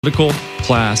Political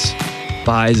class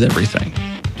buys everything.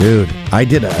 Dude, I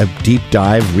did a deep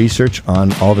dive research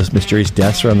on all this mysterious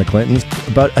deaths around the Clintons.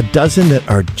 About a dozen that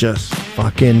are just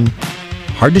fucking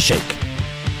hard to shake.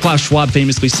 Klaus Schwab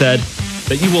famously said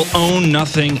that you will own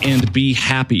nothing and be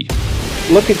happy.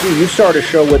 Look at you. You start a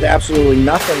show with absolutely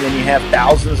nothing and you have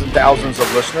thousands and thousands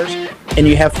of listeners and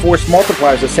you have force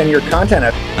multipliers that send your content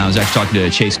out. I was actually talking to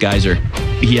Chase Geiser.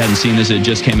 He hadn't seen this. It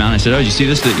just came out. I said, oh, did you see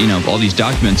this? That, all these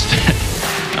documents.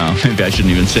 Maybe I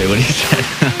shouldn't even say what he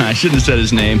said. I shouldn't have said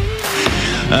his name.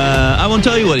 I won't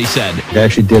tell you what he said. I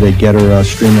actually did a Getter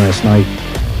stream last night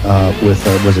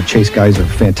with a Chase Geiser.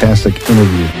 Fantastic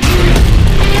interview.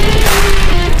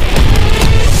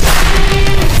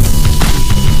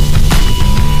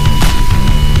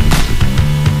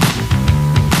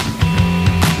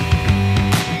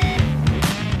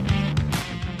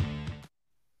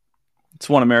 It's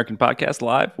One American Podcast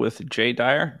Live with Jay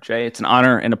Dyer. Jay, it's an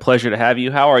honor and a pleasure to have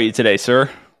you. How are you today, sir?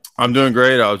 I'm doing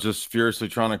great. I was just furiously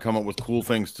trying to come up with cool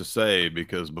things to say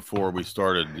because before we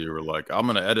started, you were like, I'm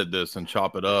going to edit this and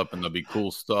chop it up and there'll be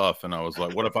cool stuff. And I was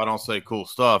like, what if I don't say cool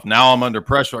stuff? Now I'm under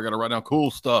pressure. I got to write down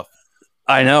cool stuff.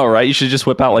 I know, right? You should just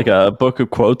whip out like a book of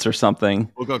quotes or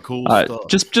something. Book of cool stuff.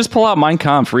 Just pull out Mein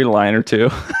Kampf, read a line or two.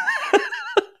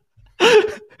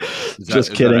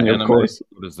 Just kidding, of course.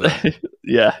 What is that?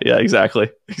 yeah, exactly.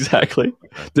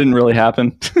 Didn't really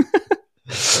happen.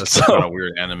 That's some kind of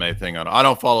weird anime thing. I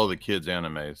don't follow the kids'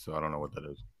 anime, so I don't know what that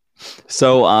is.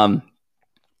 So, I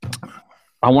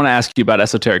want to ask you about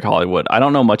Esoteric Hollywood. I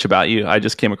don't know much about you. I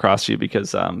just came across you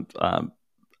because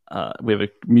we have a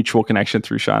mutual connection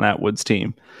through Sean Atwood's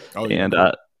team, and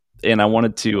I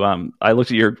wanted to. I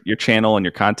looked at your channel and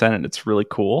your content, and it's really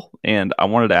cool. And I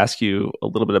wanted to ask you a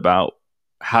little bit about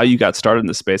how you got started in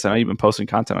this space. I know you've been posting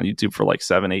content on YouTube for like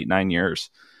 7, 8, 9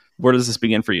 years. Where does this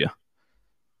begin for you?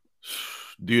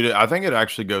 Dude, I think it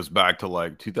actually goes back to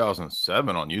like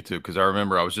 2007 on YouTube because I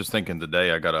remember I was just thinking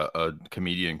today I got a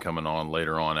comedian coming on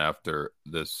later on after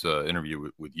this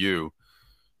interview with you,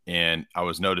 and I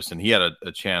was noticing he had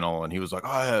a channel and he was like,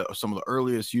 oh, I had some of the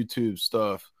earliest YouTube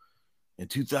stuff in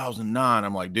 2009.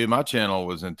 I'm like, dude, my channel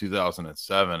was in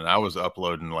 2007 and I was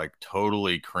uploading like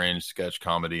totally cringe sketch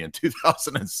comedy in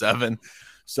 2007.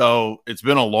 So it's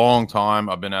been a long time.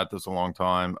 I've been at this a long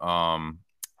time.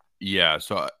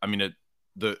 So I mean,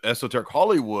 the Esoteric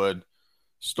Hollywood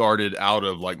started out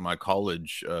of like my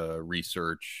college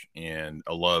research and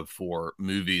a love for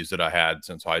movies that I had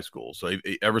since high school. So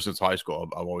ever since high school,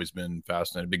 I've always been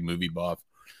fascinated, big movie buff,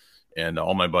 and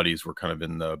all my buddies were kind of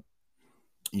in the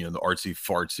the artsy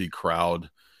fartsy crowd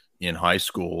in high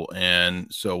school. And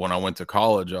so when I went to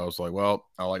college, I was like, well,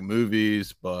 I like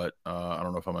movies, but I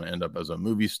don't know if I'm going to end up as a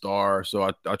movie star. So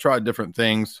I tried different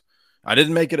things. I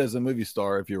didn't make it as a movie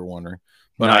star, if you were wondering.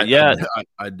 But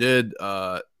I did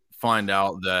find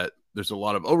out that there's a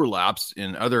lot of overlaps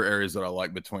in other areas that I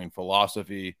like between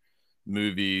philosophy,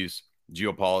 movies,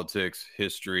 geopolitics,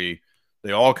 history.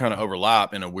 They all kind of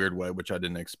overlap in a weird way, which I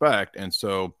didn't expect. And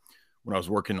so when I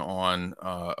was working on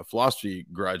a philosophy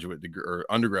graduate degree or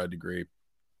undergrad degree,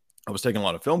 I was taking a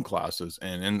lot of film classes.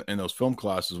 And in those film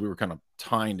classes, we were kind of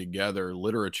tying together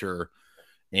literature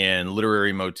and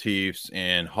literary motifs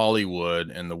and Hollywood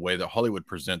and the way that Hollywood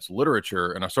presents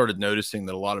literature. And I started noticing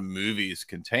that a lot of movies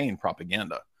contain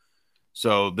propaganda.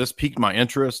 So this piqued my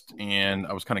interest, and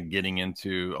I was kind of getting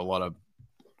into a lot of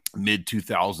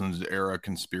mid-2000s era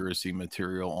conspiracy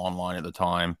material online at the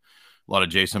time. A lot of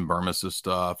Jason Burmes's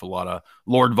stuff, a lot of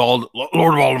Lord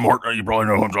Voldemort. You probably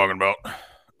know who I'm talking about.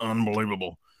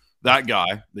 Unbelievable. That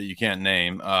guy that you can't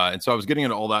name. And so I was getting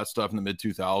into all that stuff in the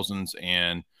mid-2000s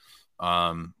and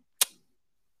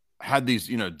had these,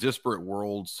 disparate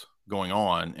worlds going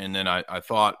on. And then I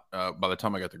thought by the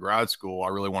time I got to grad school, I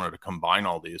really wanted to combine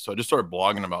all these. So I just started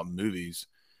blogging about movies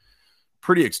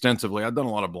pretty extensively. I've done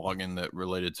a lot of blogging that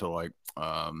related to like,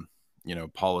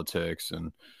 politics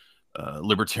and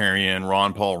libertarian,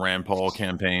 Ron Paul, Rand Paul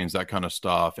campaigns, that kind of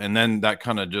stuff. And then that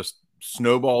kind of just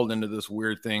snowballed into this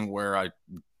weird thing where I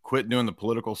quit doing the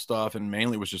political stuff and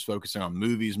mainly was just focusing on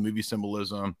movies, movie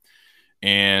symbolism.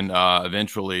 And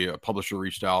eventually a publisher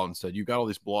reached out and said, you got all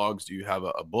these blogs. Do you have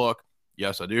a book?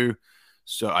 Yes, I do.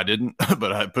 So I didn't,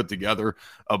 but I put together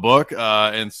a book.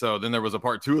 And so then there was a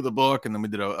part 2 of the book. And then we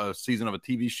did a season of a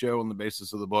TV show on the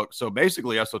basis of the book. So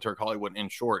basically Esoteric Hollywood, in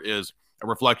short, is a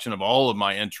reflection of all of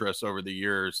my interests over the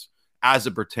years as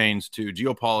it pertains to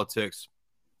geopolitics,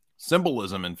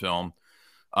 symbolism in film,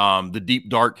 the deep,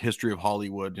 dark history of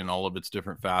Hollywood and all of its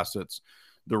different facets,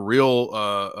 the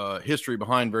real history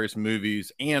behind various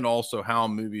movies, and also how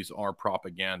movies are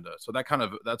propaganda. So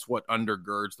that's what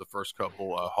undergirds the first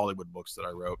couple Hollywood books that I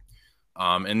wrote.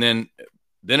 And then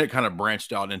then it kind of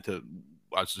branched out into,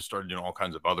 I just started doing all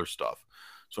kinds of other stuff.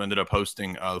 So I ended up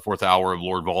hosting the fourth hour of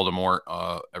Lord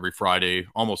Voldemort every Friday,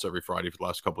 almost every Friday for the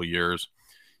last couple of years,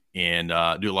 and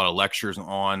do a lot of lectures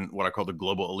on what I call the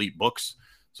global elite books.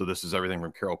 So this is everything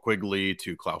from Carol Quigley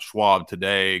to Klaus Schwab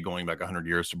today, going back 100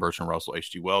 years to Bertrand Russell,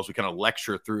 H.G. Wells. We kind of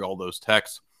lecture through all those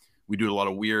texts. We do a lot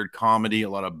of weird comedy, a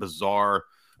lot of bizarre,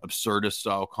 absurdist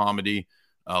style comedy.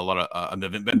 A lot of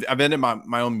I've been in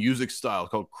my own music style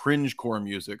called cringecore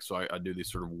music. So I do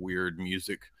these sort of weird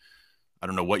music. I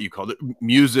don't know what you call it,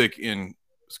 music in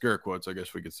scare quotes, I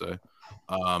guess we could say.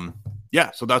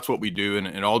 Yeah, so that's what we do, and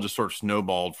it all just sort of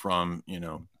snowballed from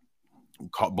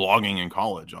blogging in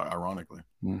college, ironically.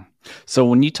 So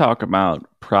when you talk about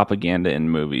propaganda in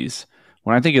movies,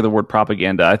 when I think of the word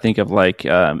propaganda, I think of like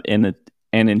an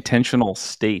intentional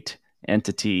state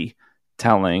entity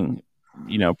telling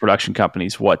production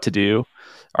companies what to do.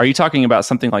 Are you talking about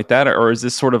something like that, or is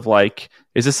this sort of like,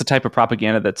 is this a type of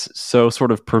propaganda that's so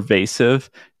sort of pervasive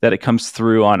that it comes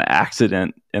through on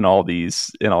accident in all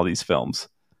these films?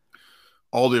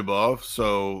 All the above.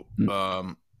 So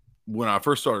when I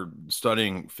first started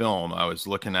studying film, I was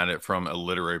looking at it from a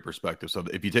literary perspective. So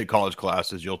if you take college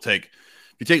classes, if you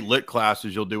take lit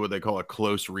classes, you'll do what they call a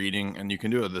close reading, and you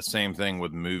can do the same thing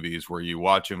with movies, where you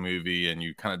watch a movie and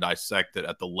you kind of dissect it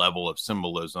at the level of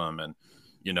symbolism. And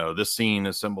this scene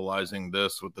is symbolizing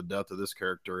this with the death of this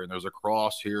character, and there's a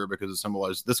cross here because it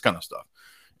symbolizes this kind of stuff.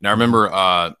 And I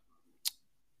remember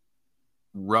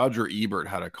Roger Ebert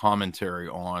had a commentary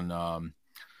on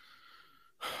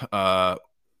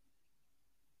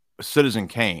Citizen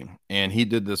Kane, and he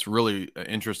did this really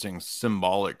interesting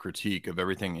symbolic critique of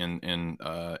everything in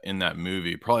that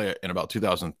movie. Probably in about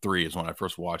 2003 is when I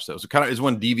first watched that. It was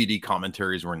when DVD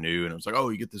commentaries were new, and it was like, oh,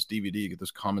 you get this DVD, you get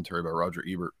this commentary by Roger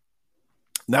Ebert.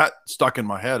 That stuck in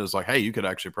my head as like, hey, you could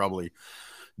actually probably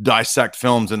dissect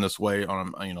films in this way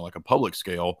on like a public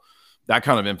scale. That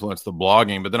kind of influenced the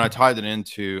blogging, but then I tied it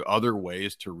into other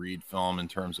ways to read film in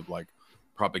terms of like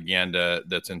propaganda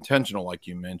that's intentional, like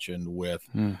you mentioned, with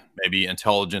maybe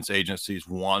intelligence agencies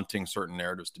wanting certain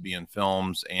narratives to be in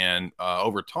films. And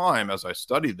over time, as I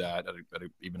studied that at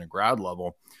even a grad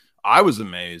level, I was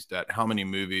amazed at how many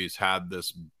movies had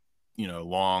this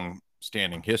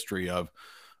long-standing history of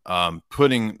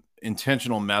putting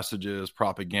intentional messages,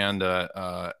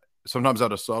 propaganda, sometimes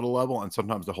at a subtle level and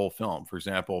sometimes the whole film. For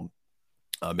example,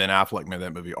 Ben Affleck made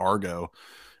that movie Argo,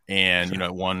 and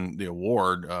it won the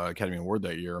award, Academy Award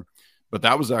that year. But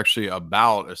that was actually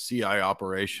about a CIA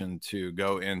operation to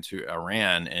go into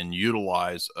Iran and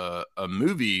utilize a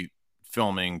movie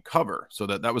filming cover. So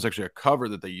that was actually a cover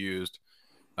that they used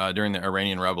during the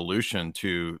Iranian Revolution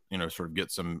to sort of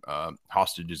get some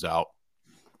hostages out.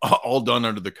 All done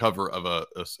under the cover of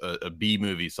a B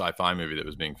movie, sci-fi movie that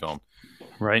was being filmed.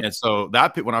 Right. And so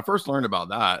when I first learned about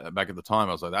that back at the time,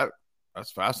 I was like,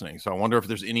 that's fascinating. So I wonder if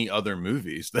there's any other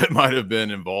movies that might have been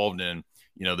involved in,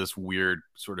 this weird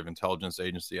sort of intelligence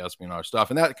agency espionage stuff.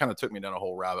 And that kind of took me down a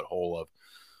whole rabbit hole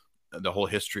of the whole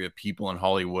history of people in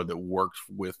Hollywood that worked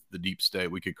with the deep state,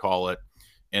 we could call it.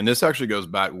 And this actually goes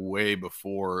back way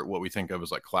before what we think of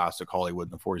as like classic Hollywood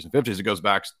in the 40s and 50s. It goes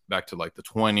back to like the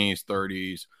 20s,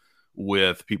 30s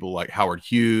with people like Howard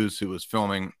Hughes, who was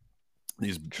filming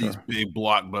these big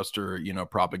blockbuster,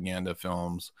 propaganda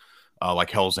films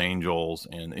like Hell's Angels.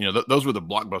 And, those were the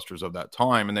blockbusters of that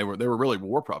time. And they were really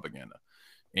war propaganda.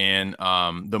 And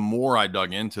the more I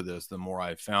dug into this, the more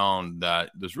I found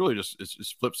that there's really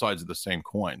it's flip sides of the same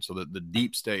coin. So that the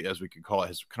deep state, as we could call it,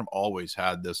 has kind of always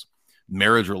had this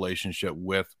marriage relationship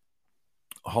with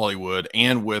Hollywood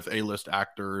and with A-list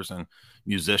actors and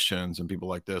musicians and people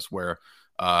like this, where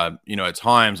at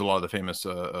times a lot of the famous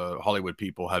Hollywood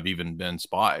people have even been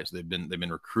spies. They've been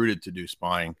recruited to do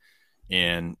spying.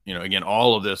 And again,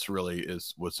 all of this really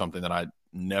was something that I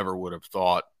never would have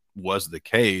thought was the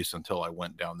case until I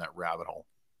went down that rabbit hole.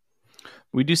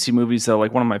 We do see movies though,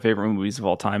 like one of my favorite movies of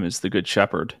all time is The Good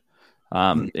Shepherd.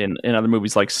 In other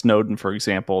movies like Snowden, for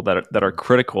example, that are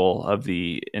critical of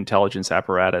the intelligence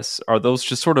apparatus, are those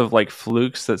just sort of like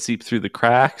flukes that seep through the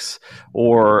cracks,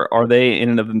 or are they in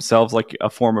and of themselves like a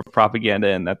form of propaganda,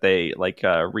 and that they like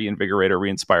reinvigorate or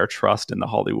re-inspire trust in the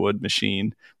Hollywood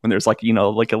machine when there's like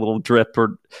like a little drip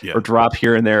or drop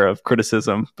here and there of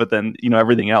criticism, but then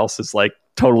everything else is like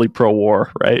totally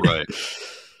pro-war, right? Right.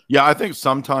 Yeah, I think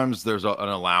sometimes there's an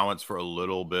allowance for a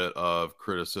little bit of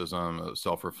criticism,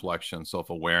 self-reflection,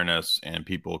 self-awareness, and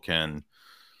people can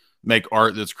make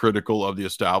art that's critical of the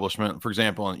establishment. For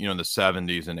example, in the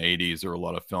 70s and 80s, there were a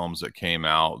lot of films that came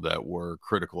out that were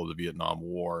critical of the Vietnam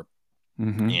War.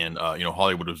 Mm-hmm. And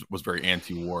Hollywood was very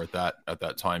anti-war at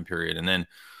that time period. And then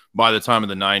by the time of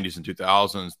the 90s and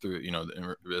 2000s, through, you know,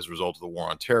 as a result of the war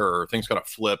on terror, things kind of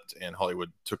flipped, and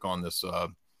Hollywood took on this,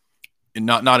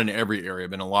 not in every area,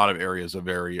 but in a lot of areas, a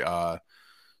very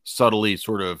subtly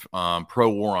sort of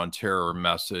pro-war on terror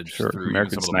message through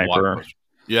American some of the Sniper.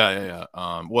 Yeah.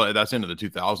 Well, that's into the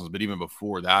 2000s, but even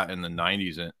before that, in the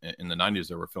 90s,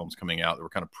 there were films coming out that were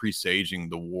kind of presaging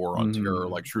the war on terror,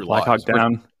 like True Black Lies. Hawk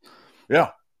Down.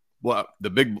 Yeah. Well,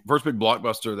 the first big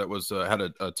blockbuster that was had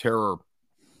a terror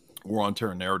war on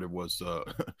terror narrative was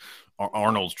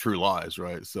Arnold's True Lies,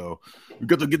 right? So we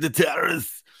got to get the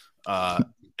terrorists. And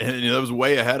you know, that was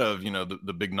way ahead of, you know,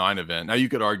 the Big Nine event. Now you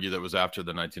could argue that was after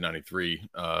the 1993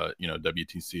 you know,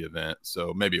 WTC event,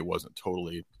 so maybe it wasn't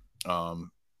totally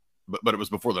but it was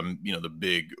before the, you know, the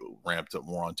big ramped up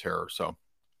war on terror. So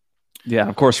yeah,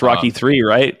 of course, Rocky 3,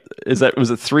 right? Was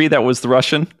it 3 that was the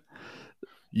Russian?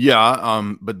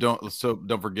 Yeah, but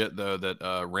don't forget though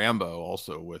that Rambo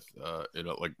also with you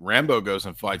know, like Rambo goes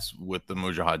and fights with the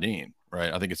Mujahideen,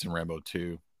 right? I think it's in Rambo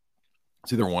 2.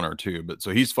 It's either 1 or 2, but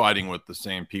so he's fighting with the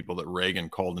same people that Reagan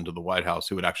called into the White House,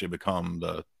 who would actually become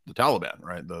the Taliban,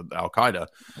 right? The Al Qaeda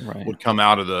would come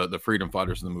out of the freedom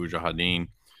fighters and the Mujahideen.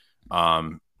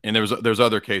 And there's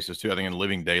other cases too. I think in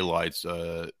Living Daylights,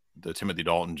 the Timothy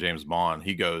Dalton James Bond,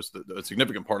 he goes, a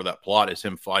significant part of that plot is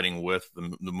him fighting with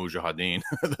the Mujahideen,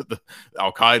 the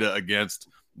Al Qaeda against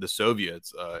the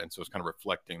Soviets, and so it's kind of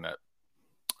reflecting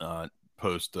that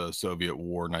post-Soviet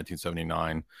War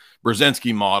 1979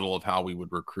 Brzezinski model of how we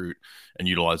would recruit and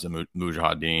utilize the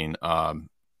Mujahideen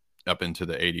up into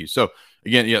the 80s. So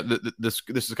again, yeah, this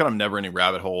is kind of never-ending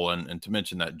rabbit hole, and to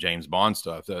mention that James Bond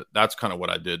stuff, that's kind of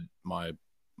what I did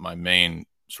my main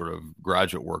sort of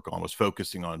graduate work on, was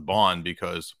focusing on Bond,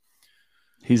 because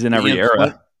he's in every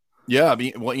era. Yeah, I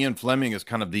mean, well, Ian Fleming is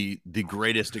kind of the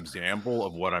greatest example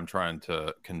of what I'm trying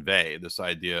to convey. This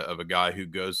idea of a guy who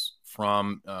goes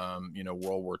from, you know,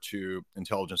 World War II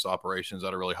intelligence operations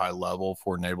at a really high level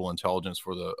for naval intelligence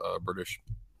for the British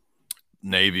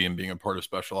Navy, and being a part of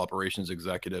special operations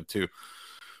executive, to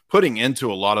putting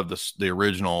into a lot of the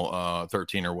original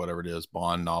 13 or whatever it is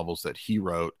Bond novels that he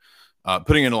wrote,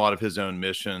 putting in a lot of his own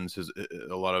missions,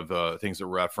 a lot of things that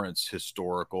reference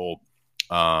historical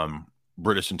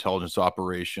British intelligence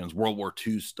operations, World War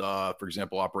II stuff. For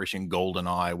example, Operation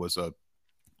GoldenEye was a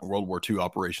World War II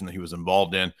operation that he was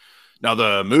involved in. Now,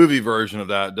 the movie version of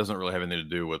that doesn't really have anything to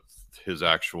do with his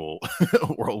actual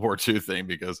World War II thing,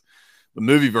 because the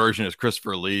movie version is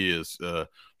Christopher Lee is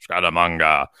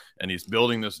Scaramanga, and he's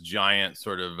building this giant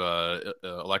sort of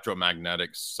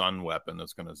electromagnetic sun weapon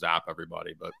that's going to zap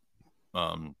everybody. But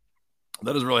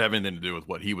that doesn't really have anything to do with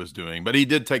what he was doing. But he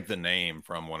did take the name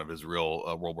from one of his real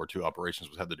World War II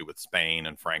operations, which had to do with Spain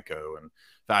and Franco and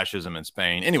fascism in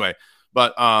Spain. Anyway,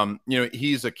 but you know,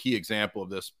 he's a key example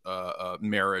of this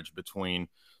marriage between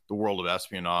the world of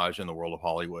espionage and the world of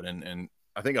Hollywood. And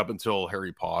I think up until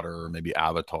Harry Potter or maybe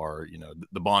Avatar, you know,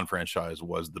 the Bond franchise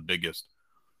was the biggest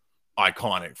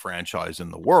iconic franchise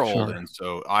in the world. Sure. And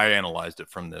so I analyzed it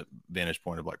from the vantage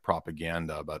point of like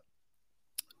propaganda. But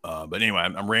anyway,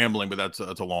 I'm rambling, but that's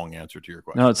a long answer to your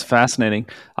question. No, it's fascinating.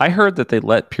 I heard that they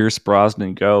let Pierce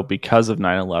Brosnan go because of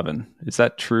 9/11. Is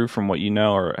that true from what you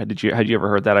know, or had you ever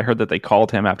heard that? I heard that they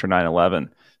called him after 9/11, and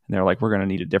they're like, we're going to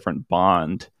need a different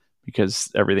Bond because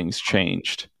everything's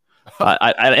changed.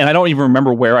 I don't even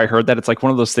remember where I heard that. It's like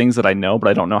one of those things that I know, but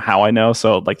I don't know how I know.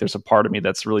 So like, there's a part of me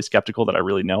that's really skeptical that I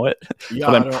really know it, yeah,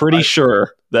 but I'm pretty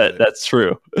sure that that's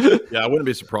true. Yeah, I wouldn't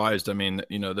be surprised. I mean,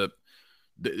 you know,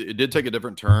 it did take a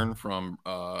different turn from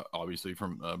obviously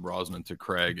from Brosnan to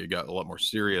Craig. It got a lot more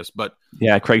serious, but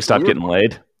yeah, Craig stopped getting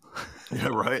laid. Yeah,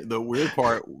 right. The weird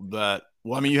part that,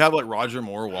 well, I mean, you have like Roger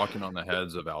Moore walking on the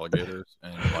heads of alligators,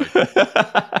 and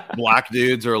like black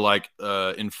dudes are like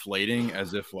inflating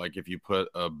as if like if you put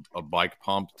a bike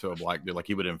pump to a black dude, like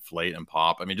he would inflate and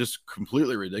pop. I mean, just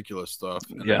completely ridiculous stuff.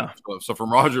 And yeah. So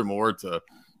from Roger Moore to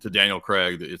Daniel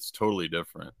Craig, it's totally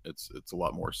different. It's a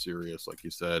lot more serious, like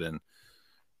you said.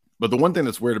 But the one thing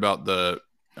that's weird about the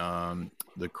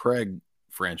Craig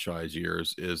franchise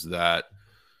years is that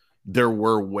there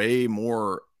were way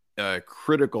more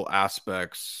critical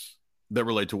aspects that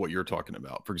relate to what you're talking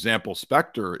about. For example,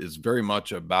 Spectre is very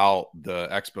much about the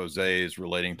exposés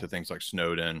relating to things like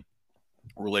Snowden,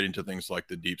 relating to things like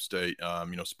the deep state,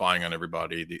 you know, spying on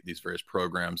everybody, these various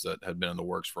programs that had been in the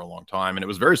works for a long time. And it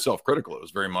was very self-critical. It was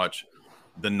very much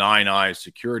the Nine Eyes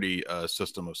security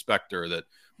system of Spectre that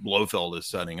Blofeld is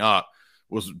setting up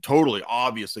was totally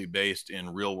obviously based in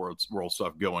real world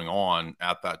stuff going on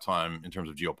at that time in terms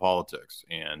of geopolitics.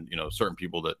 And, you know, certain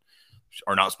people that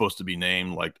are not supposed to be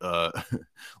named, like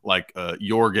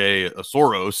Jorge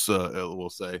Soros, we'll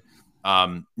say,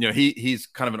 he's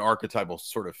kind of an archetypal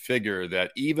sort of figure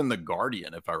that even the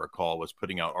Guardian, if I recall, was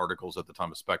putting out articles at the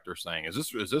time of Spectre saying, is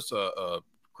this a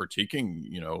critiquing,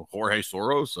 Jorge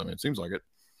Soros? I mean, it seems like it.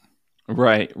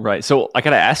 Right. So I got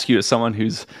to ask you, as someone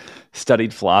who's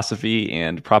studied philosophy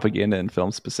and propaganda in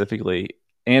film specifically,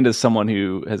 and as someone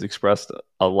who has expressed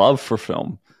a love for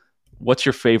film, what's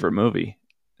your favorite movie?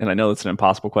 And I know that's an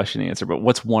impossible question to answer, but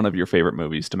what's one of your favorite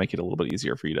movies to make it a little bit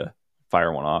easier for you to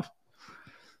fire one off?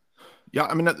 Yeah,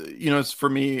 I mean, it's for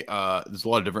me, there's a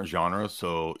lot of different genres.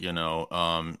 So,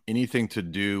 anything to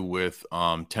do with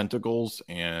tentacles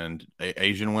and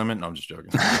Asian women. No, I'm just joking.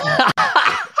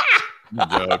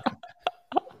 Joke.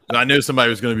 I knew somebody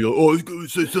was going to be like, oh, he's going to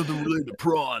say something related to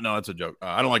prawn. No, it's a joke.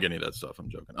 I don't like any of that stuff. I'm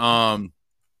joking.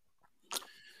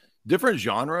 Different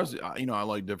genres. I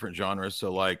like different genres.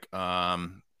 So like,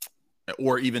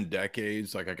 or even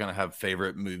decades. Like I kind of have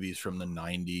favorite movies from the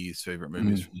 90s, favorite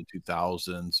movies from the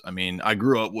 2000s. I mean, I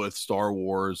grew up with Star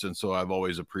Wars, and so I've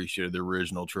always appreciated the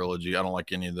original trilogy. I don't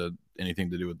like anything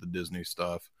to do with the Disney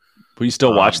stuff. But you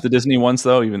still watch the Disney ones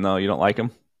though, even though you don't like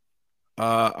them?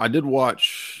 I did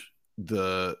watch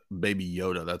the Baby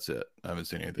Yoda. That's it. I haven't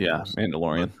seen anything else.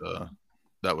 Mandalorian. But,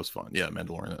 that was fun. Yeah,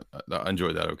 Mandalorian. I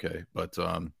enjoyed that. Okay, but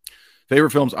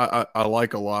favorite films. I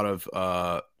like a lot of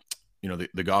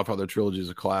the Godfather trilogy is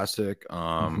a classic.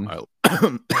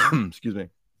 Excuse me.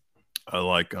 I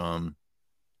like a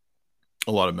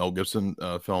lot of Mel Gibson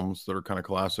films that are kind of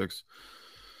classics.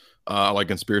 I like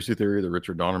Conspiracy Theory, the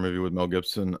Richard Donner movie with Mel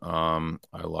Gibson. I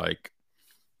like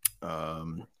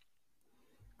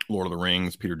Lord of the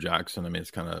Rings, Peter Jackson. I mean,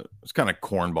 it's kind of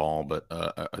cornball, but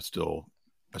I still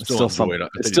enjoy it.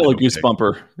 It's still a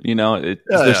goosebumper,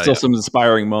 there's still some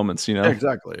inspiring moments,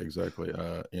 Exactly.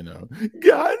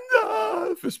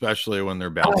 Gandalf, especially when they're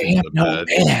bouncing in the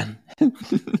bed.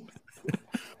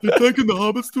 They're taking the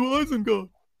hobbits to Isengard.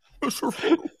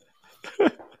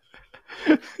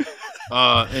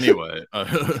 Anyway,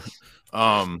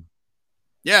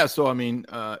 yeah. So I mean,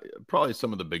 probably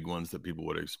some of the big ones that people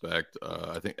would expect.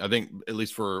 I think at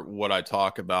least for what I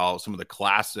talk about, some of the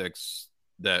classics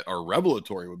that are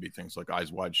revelatory would be things like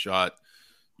Eyes Wide Shut.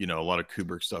 A lot of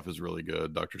Kubrick stuff is really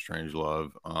good. Dr.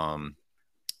 Strangelove. I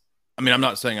mean, I'm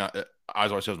not saying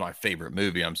Eyes Wide Shut is my favorite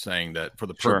movie. I'm saying that for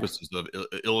the purposes of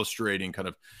illustrating kind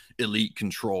of elite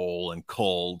control and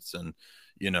cults and,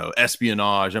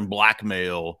 espionage and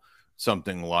blackmail,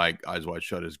 something like Eyes Wide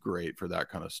Shut is great for that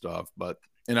kind of stuff.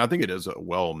 And I think it is a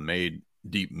well-made,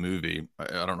 deep movie.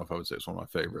 I don't know if I would say it's one of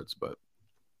my favorites, but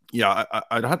yeah,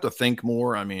 I'd have to think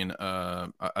more. I mean, I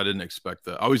didn't expect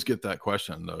that. I always get that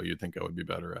question, though. You'd think I would be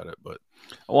better at it, but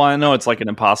well, I know it's like an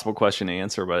impossible question to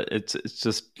answer, but it's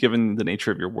just given the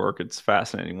nature of your work, it's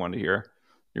fascinating one to hear.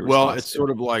 Well, it's sort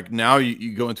of like now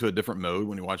you go into a different mode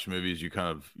when you watch movies.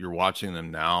 You're watching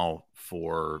them now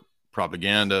for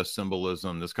propaganda,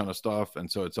 symbolism, this kind of stuff,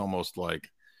 and so it's almost like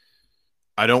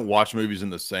I don't watch movies in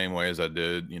the same way as I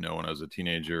did, when I was a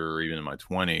teenager or even in my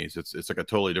 20s. It's like a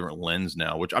totally different lens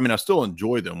now, which I mean, I still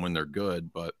enjoy them when they're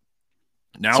good, but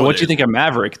now. So what do you think of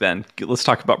Maverick then? Let's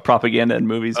talk about propaganda in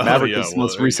movies. Maverick is the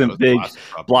most recent big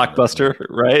blockbuster,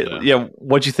 right? Yeah.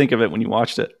 What'd you think of it when you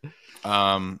watched it? You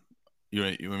want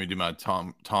me to do my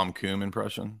Tom Coombe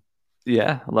impression?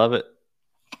 Yeah, I love it.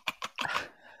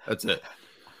 That's it.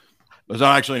 There's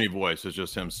not actually any voice. It's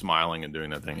just him smiling and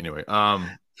doing that thing. Anyway,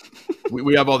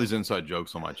 we have all these inside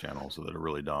jokes on my channel, so that are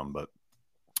really dumb. But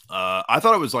I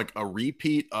thought it was like a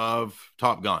repeat of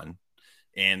Top Gun,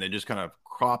 and they just kind of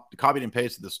copied and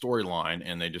pasted the storyline,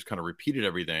 and they just kind of repeated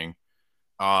everything.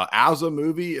 As a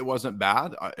movie, it wasn't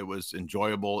bad. It was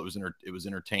enjoyable. It was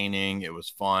entertaining. It was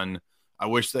fun. I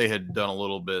wish they had done a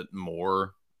little bit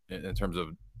more in terms of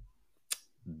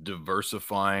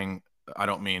diversifying. I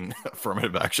don't mean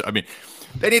affirmative action. I mean,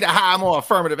 they need to hire more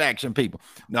affirmative action people.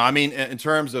 No, I mean, in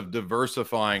terms of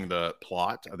diversifying the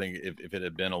plot, I think if it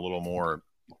had been a little more,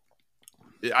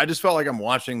 I just felt like I'm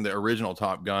watching the original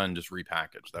Top Gun just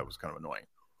repackaged. That was kind of annoying.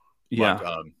 Yeah.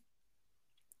 But,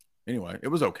 anyway, it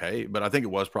was okay, but I think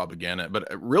it was propaganda. But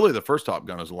really, the first Top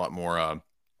Gun is a lot more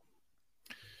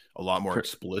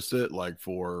explicit, like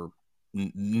for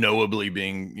notably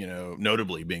being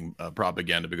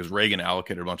propaganda, because Reagan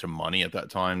allocated a bunch of money at that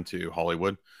time to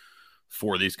Hollywood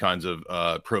for these kinds of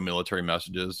pro-military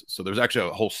messages. So there's actually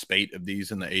a whole spate of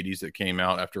these in the 80s that came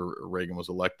out after Reagan was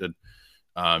elected.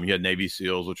 You had Navy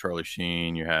SEALs with Charlie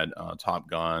Sheen. You had Top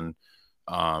Gun,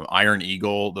 Iron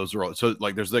Eagle. Those are all. So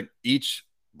like there's like each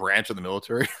branch of the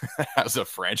military has a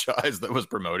franchise that was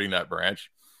promoting that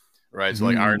branch. Right. So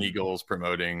like Iron Eagles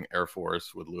promoting Air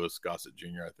Force with Lewis Gossett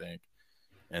Jr., I think.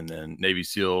 And then Navy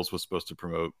SEALs was supposed to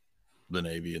promote the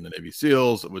Navy and the Navy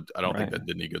SEALs. I don't think Right. that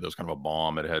did any good. That was kind of a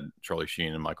bomb. It had Charlie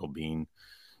Sheen and Michael Biehn.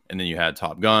 And then you had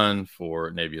Top Gun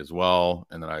for Navy as well.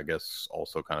 And then I guess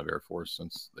also kind of Air Force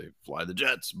since they fly the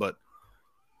jets. But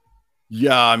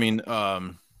yeah, I mean,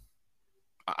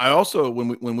 I also,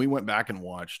 when we went back and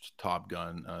watched Top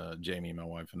Gun, Jamie, my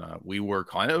wife, and I, we were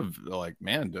kind of like,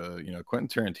 man, Quentin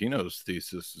Tarantino's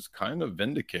thesis is kind of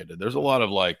vindicated. There's a lot of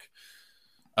like,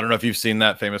 I don't know if you've seen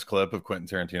that famous clip of Quentin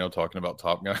Tarantino talking about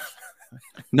Top Gun.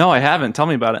 No, I haven't. Tell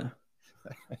me about it.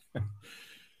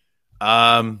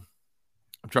 I'm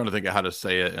trying to think of how to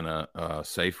say it in a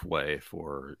safe way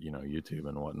for YouTube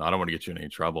and whatnot. I don't want to get you in any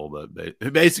trouble,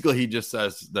 but basically he just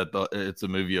says that it's a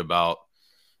movie about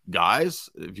guys.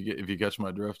 If you catch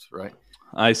my drift, right?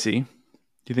 I see.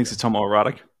 He thinks it's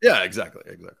homoerotic. Yeah, exactly.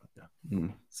 Yeah.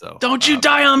 So don't you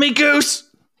die on me, Goose.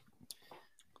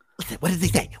 What does he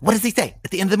say? What does he say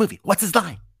at the end of the movie? What's his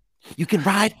line? You can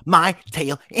ride my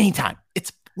tail anytime.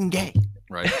 It's gay.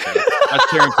 Right. So that's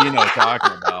Tarantino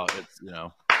talking about. It's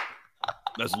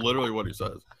that's literally what he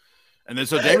says. And then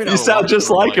so Jamie and I You sound just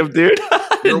like him, dude.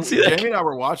 I didn't see that. Jamie and I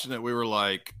were watching it. We were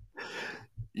like,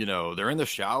 they're in the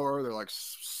shower. They're like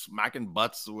smacking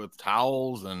butts with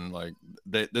towels, and like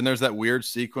then there's that weird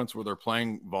sequence where they're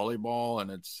playing volleyball,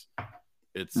 and it's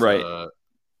right.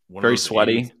 Very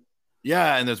sweaty. 80s.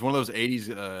 Yeah, and there's one of those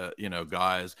 80s,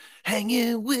 guys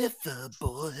hanging with the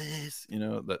boys.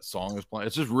 That song is playing.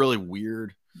 It's just really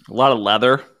weird. A lot of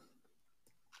leather.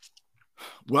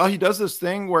 Well, he does this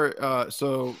thing where,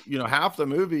 half the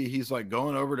movie he's like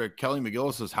going over to Kelly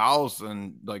McGillis's house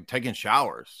and like taking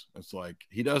showers. It's like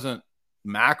he doesn't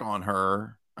mac on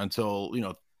her until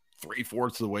 3/4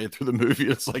 of the way through the movie.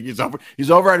 It's like he's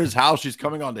over at his house. She's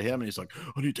coming on to him, and he's like,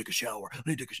 "I need to take a shower.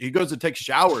 He goes to take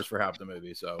showers for half the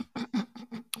movie. So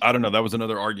I don't know. That was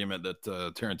another argument that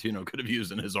Tarantino could have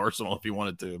used in his arsenal if he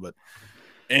wanted to. But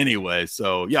anyway,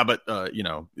 so yeah. But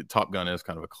Top Gun is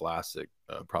kind of a classic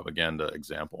propaganda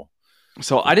example.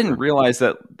 So I didn't realize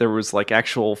that there was like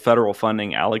actual federal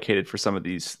funding allocated for some of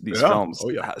these films. Oh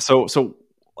yeah. So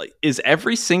like, does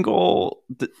every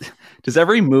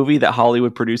movie that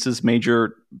Hollywood produces,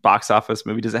 major box office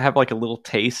movie, does it have like a little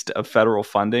taste of federal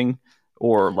funding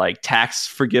or like tax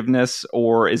forgiveness,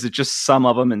 or is it just some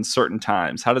of them in certain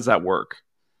times? How does that work?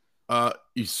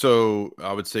 So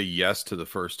I would say yes to the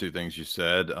first two things you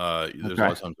said. There's a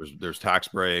lot of times there's tax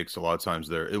breaks. A lot of times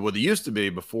what it used to be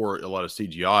before a lot of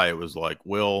CGI, it was like,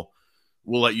 we'll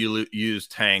let you use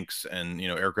tanks and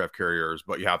aircraft carriers,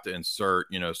 but you have to insert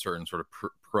certain sort of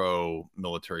pro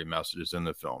military messages in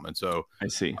the film. And so I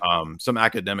see. Some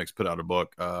academics put out a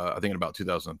book, I think in about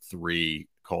 2003,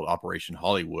 called Operation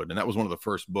Hollywood, and that was one of the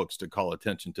first books to call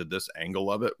attention to this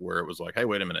angle of it, where it was like, hey,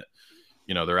 wait a minute,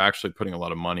 they're actually putting a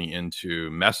lot of money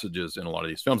into messages in a lot of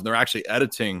these films, and they're actually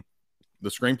editing the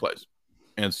screenplays.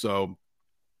 And so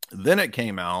then it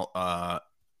came out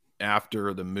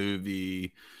after the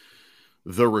movie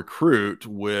The Recruit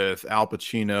with Al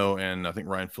Pacino and I think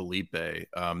Ryan Felipe.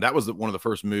 That was one of the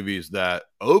first movies that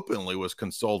openly was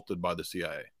consulted by the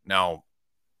CIA. Now,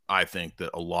 I think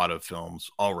that a lot of films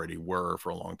already were for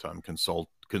a long time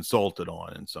consulted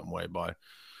on in some way by,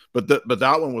 but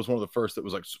that one was one of the first that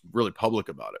was like really public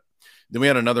about it. Then we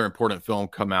had another important film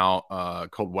come out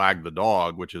called Wag the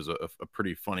Dog, which is a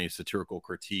pretty funny satirical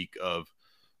critique of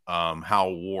how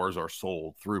wars are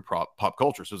sold through pop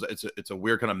culture. So it's a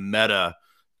weird kind of meta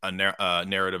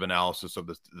narrative analysis of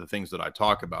the things that I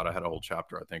talk about. I had a whole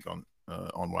chapter, I think, on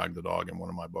Wag the Dog in one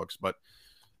of my books. But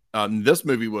this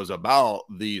movie was about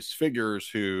these figures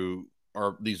who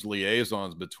are these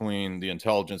liaisons between the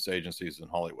intelligence agencies in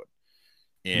Hollywood.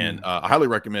 And I highly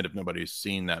recommend, if nobody's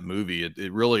seen that movie,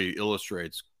 it really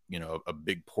illustrates, a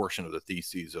big portion of the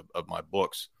theses of my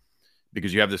books,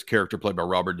 because you have this character played by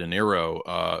Robert De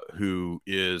Niro, who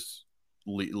is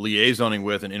liaisoning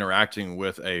with and interacting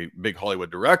with a big Hollywood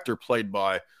director played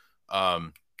by,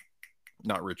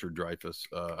 not Richard Dreyfuss.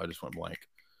 I just went blank.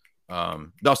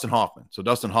 Dustin Hoffman. So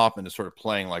Dustin Hoffman is sort of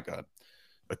playing like a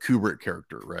Kubrick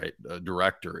character, right? A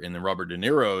director. And then Robert De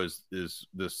Niro is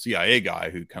the CIA guy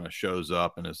who kind of shows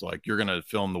up and is like, you're going to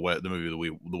film the movie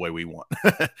the way we want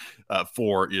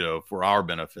for our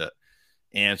benefit.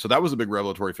 And so that was a big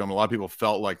revelatory film. A lot of people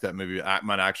felt like that movie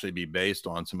might actually be based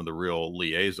on some of the real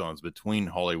liaisons between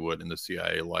Hollywood and the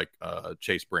CIA, like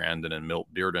Chase Brandon and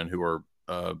Milt Dearden, who are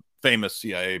famous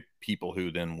CIA people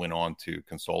who then went on to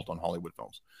consult on Hollywood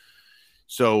films.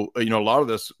 So, a lot of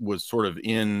this was sort of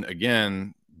in,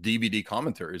 again, DVD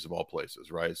commentaries of all places,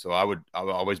 right? So I've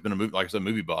always been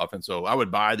movie buff. And so I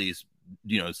would buy these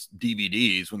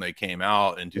DVDs when they came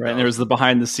out in 2000. Right, and there was the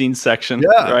behind the scenes section,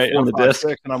 Yeah, right, on the disc.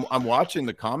 And I'm watching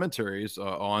the commentaries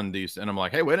on these, and I'm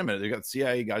like, hey, wait a minute, they got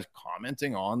CIA guys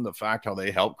commenting on the fact how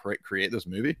they helped create this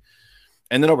movie.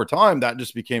 And then over time, that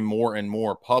just became more and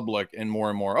more public and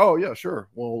more. Oh, yeah, sure.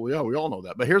 Well, yeah, we all know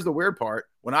that. But here's the weird part.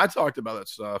 When I talked about that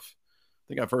stuff, I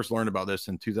think I first learned about this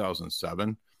in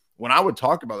 2007. When I would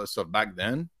talk about this stuff back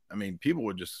then, I mean, people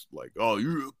would just like, oh,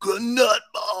 you're a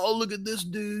nutball. Look at this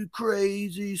dude,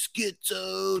 crazy,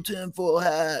 schizo, tinfoil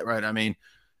hat. Right. I mean,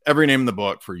 every name in the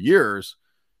book for years.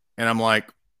 And I'm like,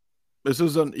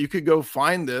 you could go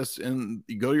find this and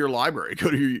you go to your library, go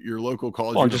to your local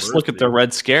college. Well, just look at the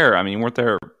Red Scare. I mean, weren't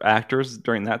there actors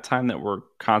during that time that were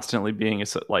constantly being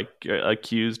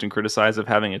accused and criticized of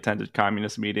having attended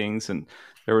communist meetings? And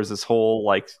there was this whole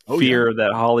fear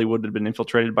that Hollywood had been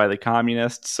infiltrated by the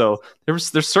communists. So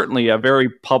there's certainly a very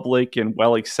public and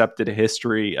well accepted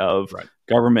history of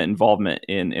government involvement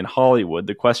in Hollywood.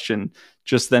 The question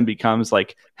just then becomes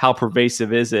how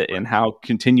pervasive is it and how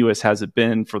continuous has it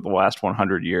been for the last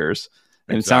 100 years?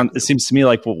 And it seems to me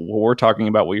like what we're talking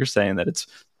about, what you're saying, that it's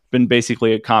been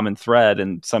basically a common thread,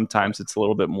 and sometimes it's a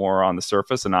little bit more on the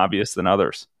surface and obvious than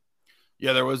others.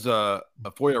 Yeah, there was a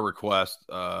FOIA request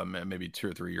maybe 2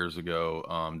 or 3 years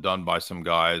ago done by some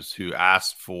guys who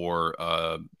asked for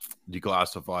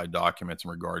declassified documents in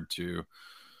regard to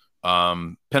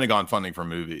Pentagon funding for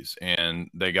movies, and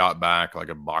they got back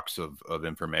a box of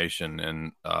information,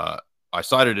 and I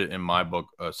cited it in my book,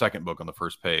 second book on the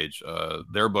first page.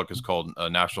 Their book is called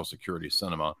National Security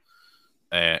Cinema,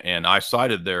 and I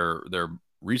cited their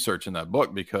research in that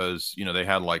book because they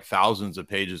had thousands of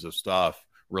pages of stuff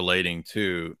relating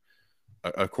to,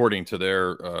 according to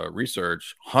their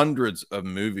research, hundreds of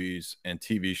movies and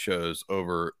TV shows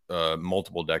over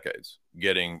multiple decades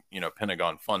getting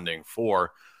Pentagon funding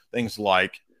for things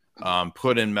like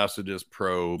put in messages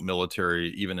pro military,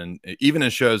 even in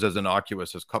shows as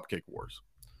innocuous as Cupcake Wars.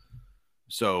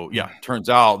 So yeah, turns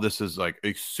out this is a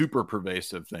super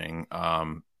pervasive thing.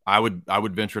 I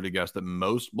would venture to guess that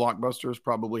most blockbusters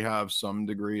probably have some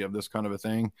degree of this kind of a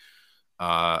thing.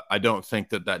 I don't think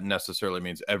that necessarily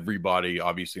means everybody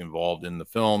obviously involved in the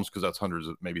films, because that's hundreds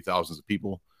of maybe thousands of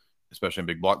people, especially in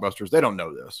big blockbusters. They don't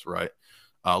know this, right?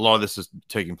 A lot of this is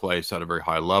taking place at a very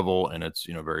high level, and it's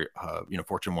very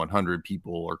Fortune 100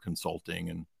 people are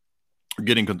consulting and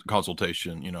getting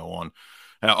consultation on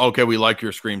okay, we like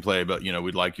your screenplay, but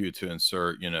we'd like you to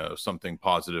insert something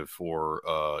positive for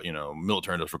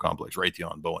military industrial complex,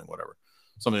 Raytheon, Boeing, whatever,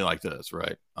 something like this,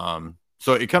 right?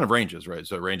 So it kind of ranges, right?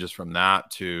 So it ranges from that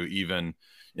to even,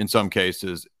 in some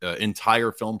cases,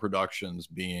 entire film productions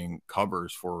being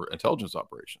covers for intelligence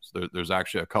operations. There's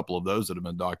actually a couple of those that have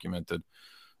been documented.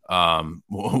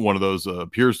 One of those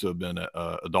appears to have been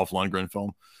a Dolph Lundgren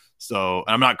film. So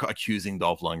I'm not accusing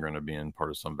Dolph Lundgren of being part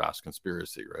of some vast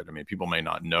conspiracy, right? I mean, people may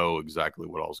not know exactly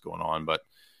what all's going on, but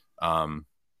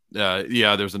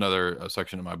there's another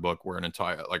section in my book where an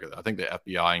entire, I think the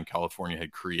FBI in California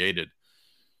had created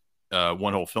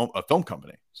a film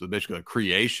company. So basically a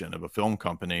creation of a film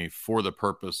company for the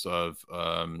purpose of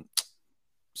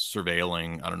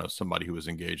surveilling, I don't know, somebody who was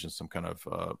engaged in some kind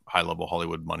of high level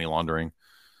Hollywood money laundering.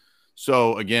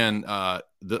 So again,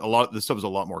 this stuff is a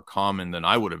lot more common than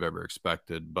I would have ever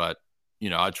expected, but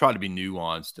I try to be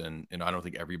nuanced, and I don't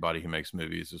think everybody who makes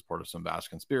movies is part of some vast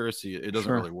conspiracy. It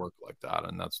doesn't really work like that.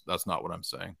 And that's not what I'm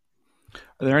saying.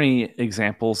 Are there any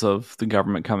examples of the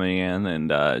government coming in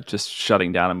and just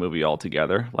shutting down a movie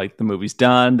altogether? Like the movie's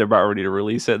done, they're about ready to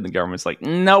release it, and the government's like,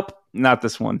 nope, not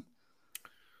this one.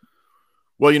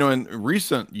 Well, in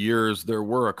recent years, there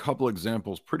were a couple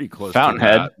examples pretty close.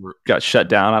 Fountainhead got shut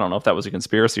down. I don't know if that was a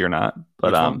conspiracy or not,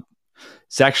 but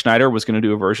Zack Snyder was going to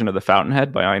do a version of The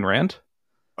Fountainhead by Ayn Rand.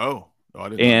 Oh, I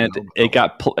didn't and it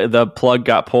the plug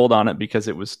got pulled on it because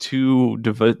it was too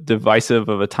divisive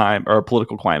of a time or a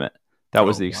political climate. That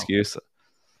was the excuse.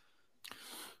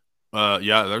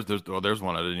 Yeah, there's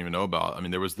one I didn't even know about. I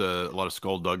mean, there was a lot of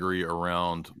skullduggery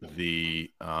around the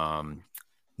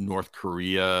North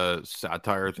Korea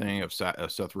satire thing of Seth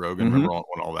Rogen. Mm-hmm. Remember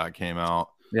when all that came out?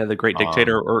 Yeah, the Great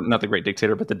Dictator, or not the Great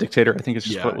Dictator, but the Dictator. I think it's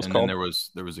just what it was called. And then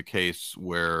there was a case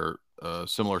where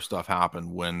similar stuff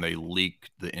happened when they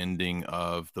leaked the ending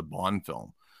of the Bond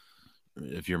film.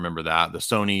 If you remember that, the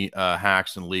Sony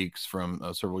hacks and leaks from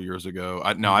several years ago.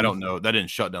 I don't know. That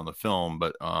didn't shut down the film,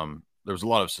 but there was a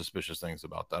lot of suspicious things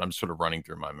about that. I'm just sort of running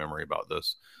through my memory about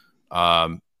this.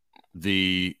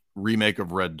 The remake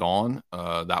of Red Dawn,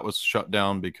 that was shut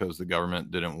down because the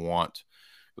government didn't want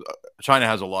China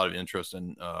has a lot of interest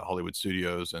in Hollywood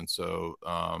studios, and so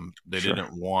they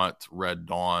didn't want Red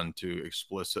Dawn to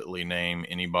explicitly name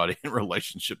anybody in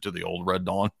relationship to the old Red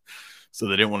Dawn. So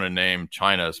they didn't want to name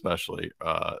China, especially.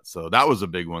 So that was a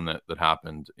big one that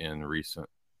happened in recent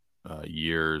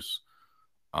years.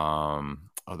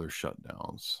 Other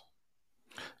shutdowns.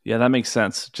 Yeah, that makes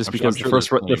sense. Just I'm because sure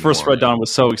the first Red Dawn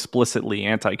was so explicitly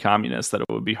anti-communist that it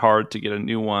would be hard to get a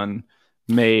new one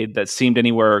made that seemed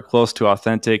anywhere close to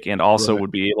authentic and also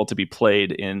would be able to be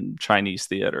played in Chinese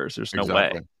theaters. There's no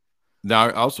way. Now,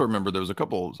 I also remember there was a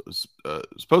couple,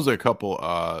 supposedly a couple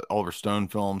Oliver Stone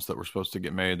films that were supposed to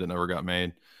get made that never got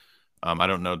made. I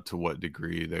don't know to what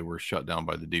degree they were shut down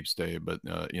by the deep state, but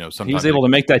sometimes he was able to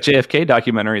make that JFK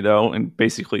documentary though, and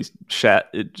basically shat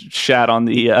on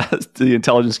the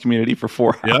intelligence community for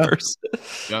 4 hours.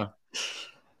 Yeah.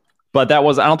 But I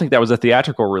don't think that was a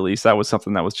theatrical release. That was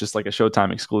something that was just like a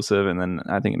Showtime exclusive, and then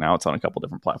I think now it's on a couple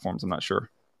different platforms. I'm not sure.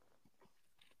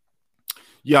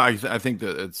 Yeah, I think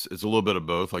that it's a little bit of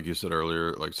both, like you said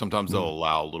earlier. Like sometimes they'll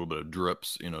allow a little bit of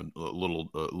drips, a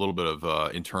little bit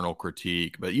of internal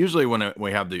critique. But usually when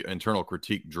we have the internal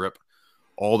critique drip,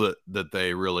 all that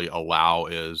they really allow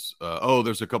is,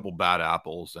 there's a couple bad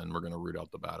apples, and we're going to root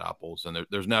out the bad apples. And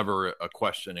there's never a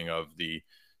questioning of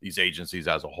these agencies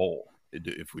as a whole,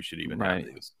 if we should even have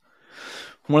these.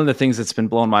 One of the things that's been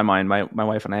blowing my mind, my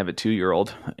wife and I have a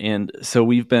 2-year-old, and so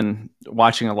we've been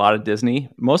watching a lot of Disney,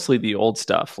 mostly the old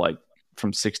stuff, like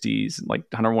from 60s, like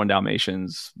 101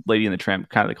 Dalmatians, Lady and the Tramp,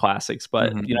 kind of the classics.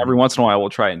 But every once in a while we'll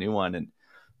try a new one. And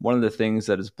one of the things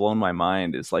that has blown my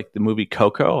mind is like the movie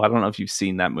Coco. I don't know if you've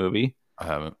seen that movie. I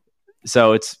haven't.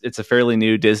 So it's a fairly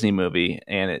new Disney movie,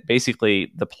 and it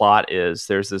basically, the plot is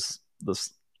there's this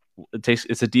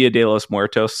it's a Dia de los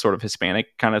Muertos sort of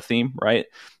Hispanic kind of theme, right?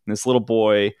 And this little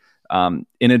boy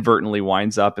inadvertently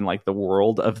winds up in like the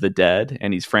world of the dead,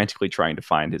 and he's frantically trying to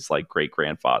find his like great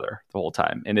grandfather the whole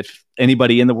time. And if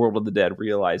anybody in the world of the dead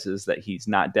realizes that he's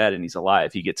not dead and he's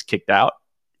alive, he gets kicked out.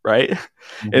 Right.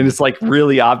 And it's like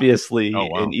really obviously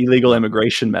an illegal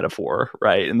immigration metaphor.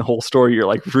 Right. And the whole story, you're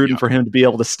like rooting for him to be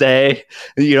able to stay,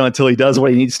 until he does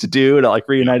what he needs to do to like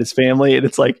reunite his family. And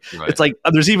it's like,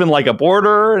 there's even like a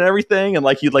border and everything. And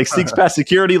like, he like sneaks past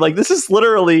security. Like this is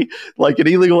literally like an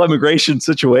illegal immigration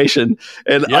situation.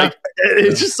 And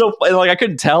it's just so like, I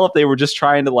couldn't tell if they were just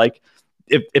trying to like,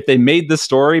 if they made this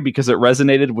story because it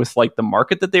resonated with like the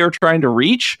market that they were trying to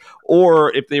reach,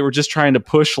 or if they were just trying to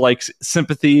push like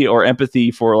sympathy or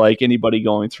empathy for like anybody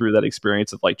going through that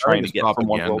experience of like trying to get from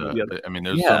one world to the other. I mean,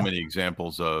 there's so many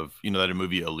examples of, that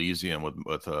movie Elysium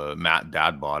with Matt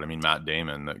Dadbot. I mean, Matt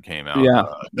Damon, that came out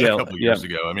a couple years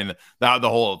ago. I mean, the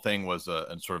whole thing was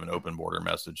a sort of an open border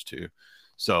message too.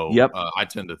 So I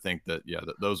tend to think that,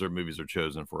 that those movies are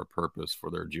chosen for a purpose,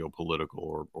 for their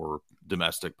geopolitical or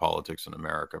domestic politics in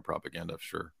America propaganda.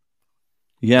 Sure.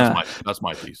 Yeah. That's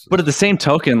my thesis. But at the same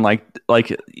token,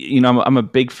 I'm a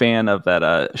big fan of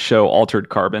that show Altered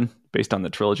Carbon, based on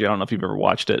the trilogy. I don't know if you've ever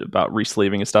watched it, about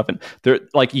resleeving and stuff. And there,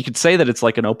 like, you could say that it's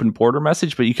like an open border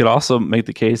message, but you could also make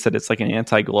the case that it's like an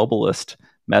anti-globalist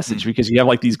message, because you have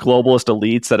like these globalist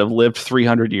elites that have lived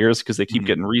 300 years because they keep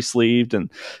getting resleeved, and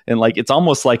like it's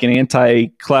almost like an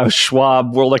anti-Klaus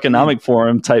Schwab World Economic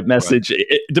Forum type message,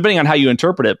 depending on how you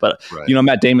interpret it. But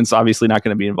Matt Damon's obviously not going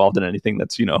to be involved in anything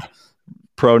that's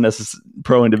pro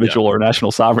individual or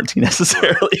national sovereignty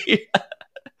necessarily.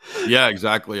 Yeah,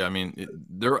 exactly. I mean,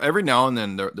 there every now and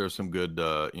then there's some good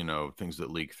things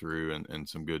that leak through, and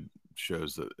some good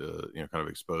shows that kind of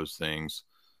expose things.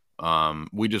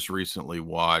 We just recently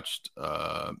watched,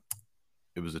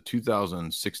 it was a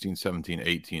 2016, 17,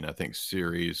 18, I think,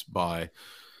 series by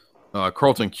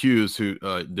Carlton Cuse, who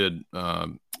did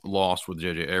Lost with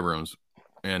J.J. Abrams.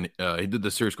 And he did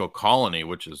this series called Colony,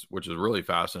 which is really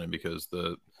fascinating, because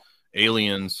the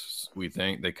aliens, we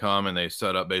think, they come and they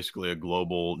set up basically a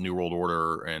global New World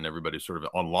Order, and everybody's sort of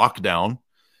on lockdown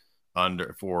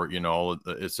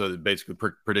so basically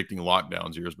predicting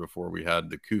lockdowns years before we had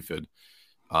the COVID.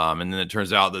 And then it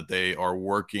turns out that they are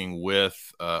working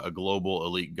with a global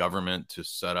elite government to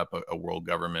set up a world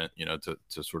government,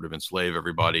 to sort of enslave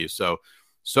everybody. So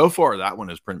far that one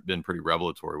has been pretty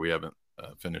revelatory. We haven't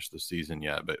finished the season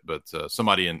yet, but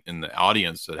somebody in the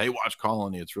audience said, "Hey, watch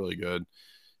Colony. It's really good."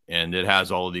 And it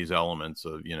has all of these elements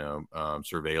of,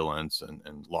 surveillance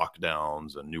and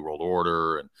lockdowns and New World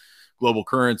Order and global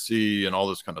currency and all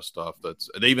this kind of stuff.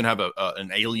 They even have a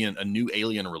new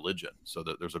alien religion, so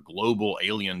that there's a global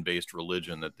alien based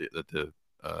religion that the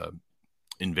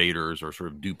invaders are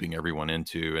sort of duping everyone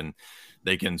into, and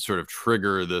they can sort of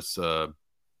trigger this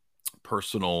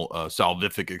personal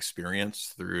salvific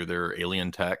experience through their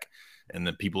alien tech, and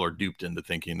that people are duped into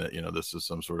thinking that this is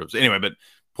some sort of anyway. But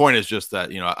point is just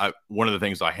that one of the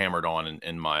things I hammered on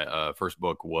in my first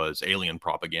book was alien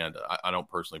propaganda. I don't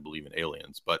personally believe in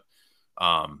aliens, but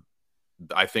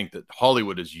I think that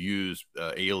Hollywood has used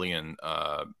alien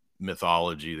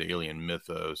mythology, the alien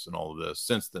mythos, and all of this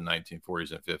since the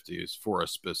 1940s and 50s for a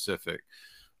specific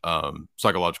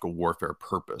psychological warfare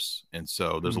purpose. And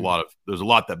so there's a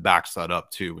lot that backs that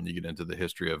up too when you get into the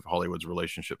history of Hollywood's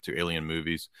relationship to alien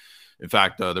movies. In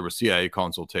fact, there was CIA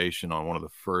consultation on one of the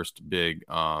first big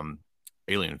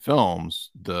alien films,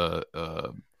 the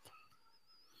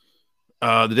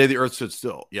Day the Earth Stood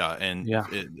Still. Yeah, and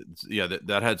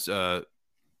that had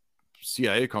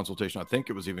CIA consultation. I think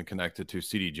it was even connected to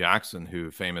C.D. Jackson, who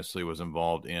famously was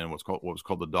involved in what was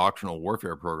called the Doctrinal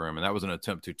Warfare Program, and that was an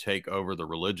attempt to take over the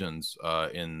religions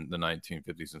in the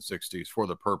 1950s and 60s for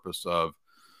the purpose of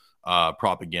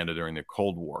propaganda during the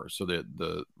Cold War. So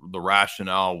the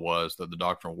rationale was that the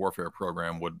Doctrinal Warfare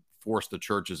Program would force the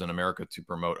churches in America to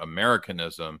promote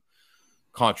Americanism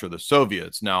contra the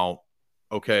Soviets. Now,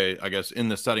 okay, I guess in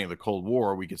the setting of the Cold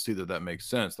War, we could see that makes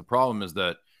sense. The problem is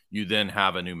that you then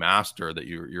have a new master that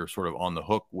you're sort of on the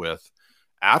hook with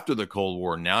after the Cold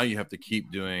War. Now you have to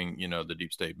keep doing, the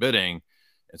deep state bidding.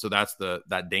 And so that's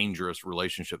that dangerous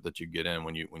relationship that you get in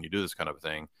when you do this kind of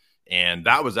thing. And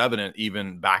that was evident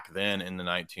even back then in the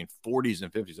 1940s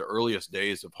and 50s, the earliest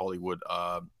days of Hollywood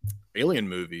alien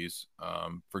movies.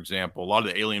 For example, a lot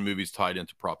of the alien movies tied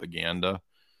into propaganda.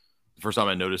 The first time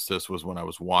I noticed this was when I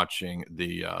was watching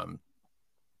the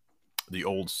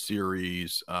old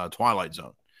series Twilight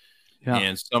Zone. Yeah.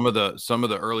 And some of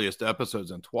the earliest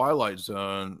episodes in Twilight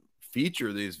Zone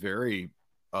feature these very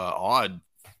odd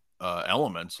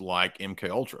elements like MK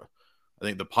Ultra. I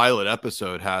think the pilot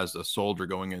episode has a soldier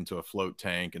going into a float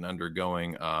tank and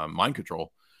undergoing mind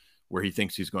control, where he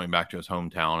thinks he's going back to his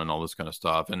hometown and all this kind of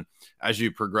stuff. And as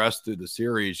you progress through the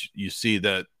series, you see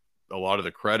that a lot of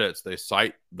the credits, they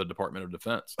cite the Department of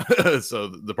Defense. So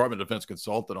the Department of Defense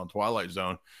consulted on Twilight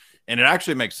Zone. And it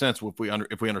actually makes sense if we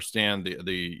understand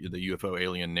the UFO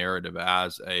alien narrative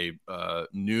as a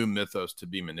new mythos to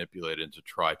be manipulated and to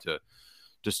try to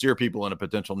steer people in a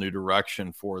potential new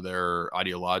direction for their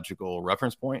ideological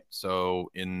reference point. So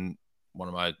in one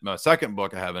of my second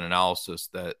book, I have an analysis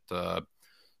that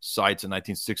cites a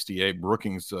 1968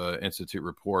 Brookings Institute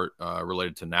report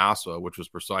related to NASA, which was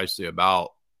precisely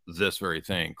about this very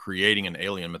thing, creating an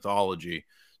alien mythology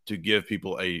to give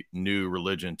people a new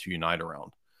religion to unite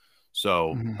around.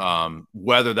 So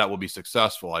whether that will be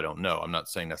successful, I don't know. I'm not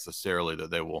saying necessarily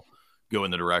that they will go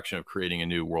in the direction of creating a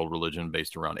new world religion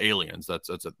based around aliens.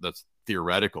 That's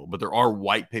theoretical, but there are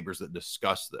white papers that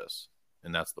discuss this,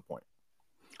 and that's the point.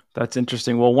 That's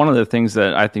interesting. Well, one of the things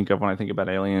that I think of when I think about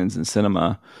aliens in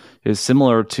cinema is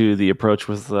similar to the approach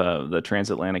with the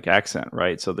transatlantic accent,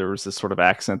 right? So there was this sort of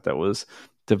accent that was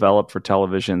developed for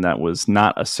television that was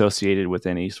not associated with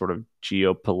any sort of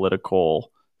geopolitical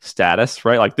status,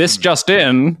 right? Like this just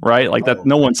in, right? Like that,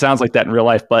 no one sounds like that in real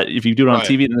life, but if you do it on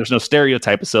TV, then there's no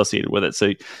stereotype associated with it.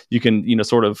 So you can,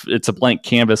 sort of, it's a blank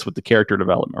canvas with the character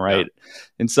development, right? Yeah.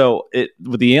 And so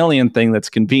with the alien thing that's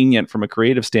convenient from a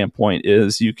creative standpoint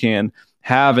is you can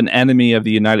have an enemy of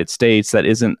the United States that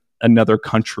isn't another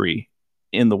country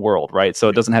in the world, right? So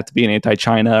it doesn't have to be an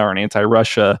anti-China or an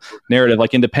anti-Russia narrative.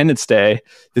 Like Independence Day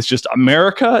is just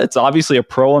America. It's obviously a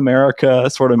pro-America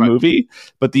sort of movie,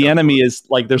 but the enemy is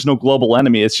like, there's no global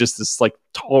enemy. It's just this like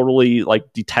totally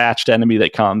like detached enemy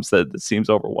that comes that seems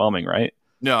overwhelming, right?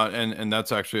 No, and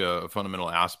that's actually a fundamental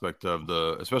aspect of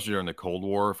especially during the Cold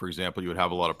War. For example, you would have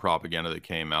a lot of propaganda that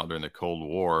came out during the Cold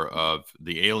War of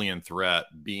the alien threat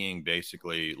being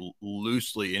basically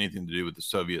loosely anything to do with the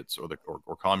Soviets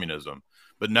or communism,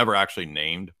 but never actually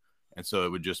named. And so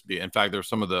it would just be, in fact, there's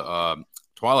some of the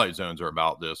Twilight Zones are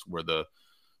about this, where the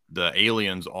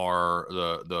aliens are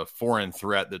the foreign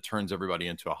threat that turns everybody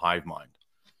into a hive mind.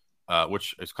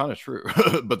 Which is kind of true.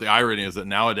 But the irony is that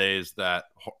nowadays that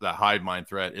hive mind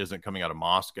threat isn't coming out of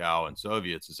Moscow and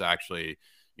Soviets. It's actually,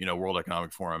 World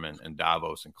Economic Forum and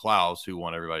Davos and Klaus, who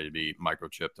want everybody to be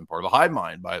microchipped and part of a hive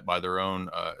mind by their own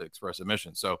express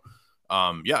admission. So,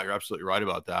 yeah, you're absolutely right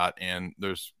about that. And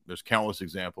there's countless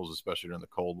examples, especially during the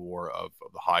Cold War, of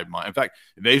the hive mind. In fact,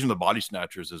 Invasion of the Body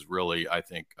Snatchers is really, I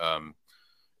think,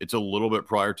 it's a little bit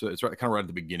prior to, it's kind of right at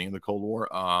the beginning of the Cold War,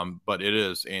 but it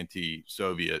is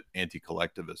anti-Soviet,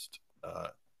 anti-collectivist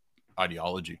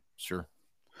ideology, sure.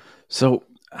 So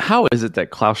how is it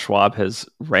that Klaus Schwab has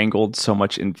wrangled so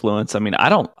much influence? I mean, I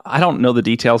don't know the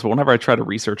details, but whenever I try to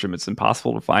research him, it's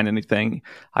impossible to find anything.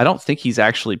 I don't think he's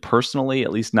actually personally,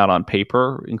 at least not on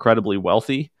paper, incredibly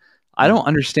wealthy. I don't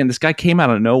understand. This guy came out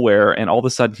of nowhere, and all of a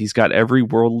sudden he's got every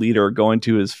world leader going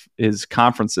to his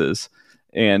conferences,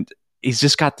 and he's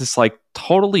just got this like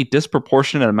totally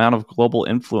disproportionate amount of global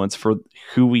influence for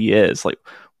who he is. Like,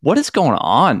 what is going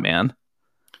on, man?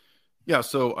 Yeah,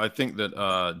 so I think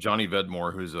that Johnny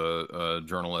Vedmore, who's a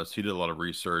journalist, he did a lot of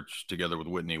research together with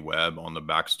Whitney Webb on the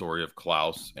backstory of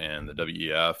Klaus and the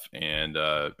WEF, and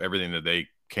everything that they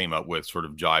came up with sort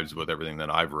of jives with everything that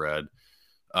I've read.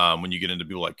 When you get into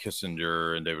people like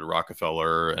Kissinger and David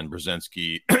Rockefeller and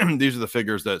Brzezinski, these are the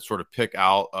figures that sort of pick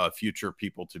out future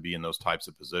people to be in those types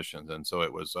of positions. And so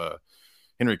it was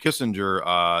Henry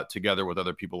Kissinger, together with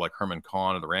other people like Herman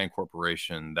Kahn of the Rand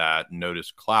Corporation, that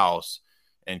noticed Klaus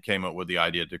and came up with the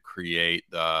idea to create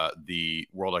the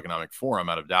World Economic Forum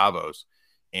out of Davos.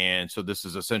 And so this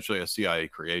is essentially a CIA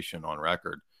creation on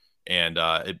record. And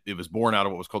it was born out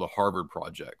of what was called the Harvard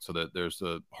Project. So that there's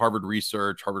the Harvard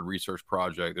Research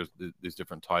Project. There's these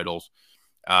different titles.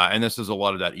 And this is a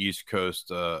lot of that East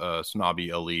Coast snobby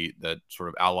elite that sort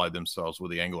of allied themselves with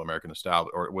the Anglo-American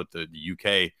establishment, or with the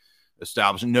UK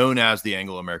establishment, known as the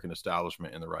Anglo-American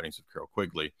establishment in the writings of Carroll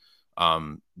Quigley.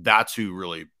 That's who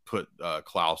really put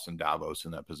Klaus and Davos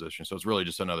in that position. So it's really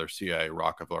just another CIA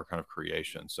Rockefeller kind of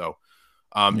creation. So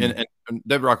and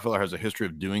David Rockefeller has a history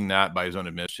of doing that by his own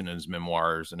admission in his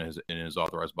memoirs and in his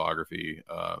authorized biography.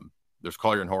 There's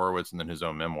Collier and Horowitz, and then his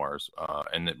own memoirs.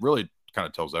 And it really kind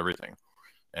of tells everything.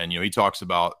 And, he talks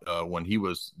about when he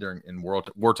was in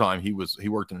wartime, he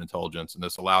worked in intelligence, and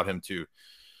this allowed him to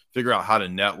figure out how to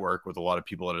network with a lot of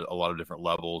people at a lot of different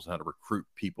levels, and how to recruit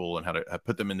people, and how to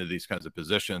put them into these kinds of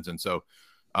positions. And so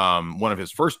one of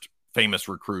his first famous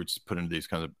recruits put into these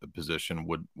kinds of position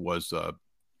was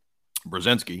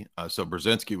Brzezinski. So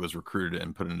Brzezinski was recruited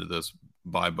and put into this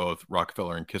by both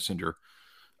Rockefeller and Kissinger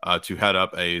to head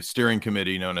up a steering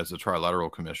committee known as the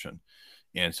Trilateral Commission.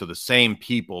 And so the same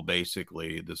people,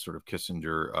 basically, the sort of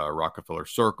Kissinger Rockefeller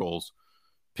circles,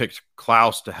 picked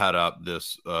Klaus to head up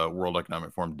this World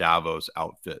Economic Forum Davos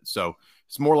outfit. So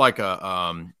it's more like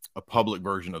a public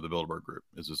version of the Bilderberg Group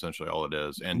is essentially all it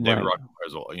is. And David Rockefeller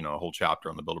has a whole chapter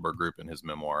on the Bilderberg Group in his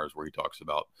memoirs, where he talks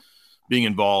about being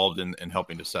involved and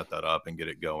helping to set that up and get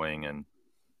it going, and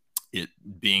it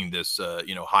being this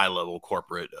high level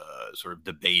corporate sort of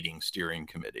debating steering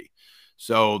committee.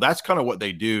 So that's kind of what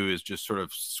they do, is just sort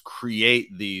of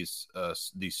create these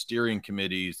steering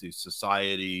committees, these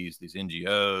societies, these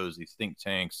NGOs, these think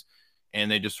tanks,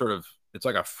 and they just sort of, it's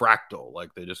like a fractal.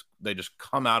 Like they just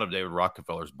come out of David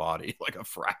Rockefeller's body like a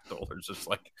fractal. There's just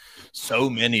like so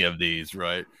many of these,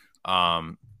 right?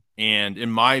 And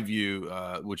in my view,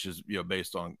 which is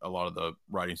based on a lot of the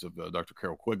writings of Dr.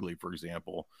 Carroll Quigley, for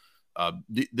example,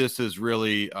 this is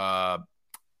really some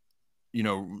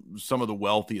of the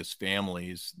wealthiest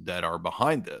families that are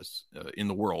behind this in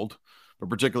the world, but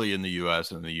particularly in the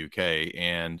U.S. and the U.K.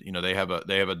 And they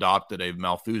have adopted a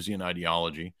Malthusian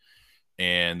ideology,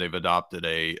 and they've adopted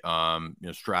a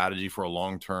strategy for a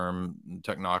long-term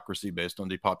technocracy based on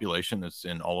depopulation. It's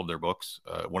in all of their books.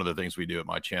 One of the things we do at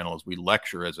my channel is we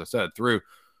lecture, as I said, through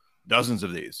dozens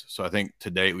of these. So I think to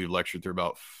date we've lectured through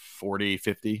about 40,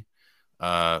 50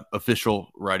 official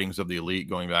writings of the elite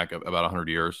going back about 100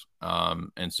 years.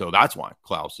 And so that's why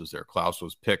Klaus is there. Klaus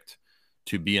was picked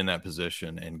to be in that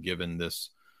position and given this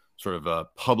sort of a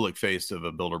public face of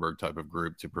a Bilderberg type of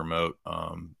group to promote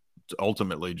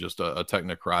ultimately just a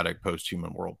technocratic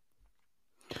post-human world.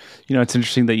 It's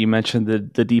interesting that you mentioned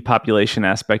the depopulation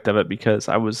aspect of it, because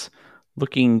I was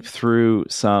looking through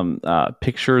some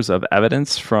pictures of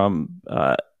evidence from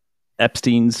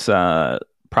Epstein's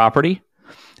property.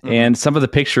 And some of the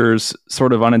pictures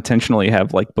sort of unintentionally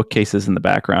have like bookcases in the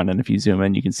background. And if you zoom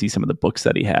in, you can see some of the books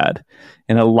that he had.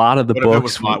 And a lot of the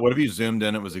books. What if you zoomed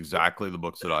in? It was exactly the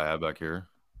books that I have back here.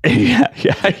 Yeah.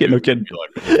 Kidding.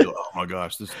 Oh my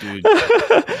gosh, this dude.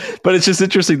 But it's just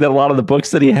interesting that a lot of the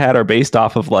books that he had are based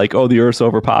off of like, the Earth's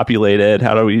overpopulated.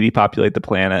 How do we depopulate the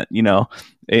planet?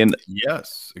 And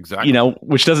yes, exactly.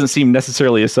 Which doesn't seem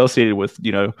necessarily associated with,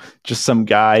 just some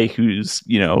guy who's,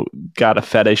 got a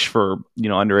fetish for,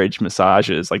 underage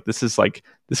massages. Like this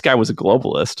guy was a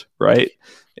globalist, right?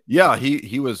 Yeah,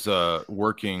 he was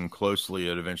working closely.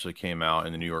 It eventually came out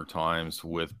in the New York Times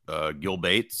with Gil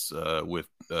Bates, with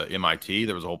MIT.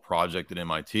 There was a whole project at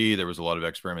MIT. There was a lot of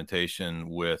experimentation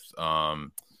with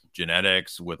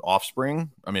genetics, with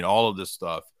offspring. I mean, all of this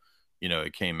stuff,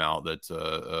 it came out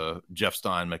that Jeff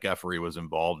Stein McEffery was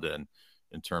involved in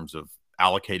terms of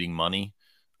allocating money,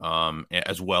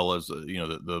 as well as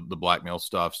the blackmail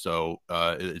stuff. So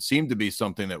it seemed to be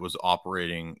something that was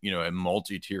operating at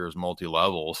multi-tiers,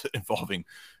 multi-levels, involving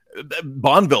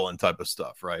Bond villain type of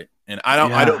stuff, right? And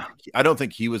I don't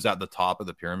think he was at the top of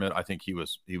the pyramid. I think he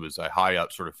was a high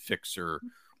up sort of fixer,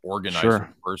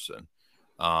 organizer person.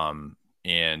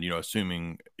 And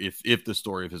assuming if the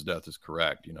story of his death is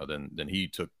correct, then he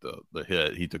took the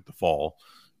hit, he took the fall.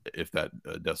 If that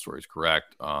death story is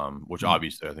correct, which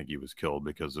obviously I think he was killed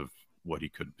because of what he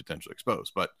could potentially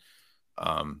expose. But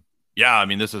yeah, I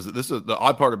mean, this is the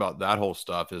odd part about that whole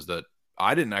stuff is that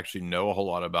I didn't actually know a whole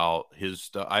lot about his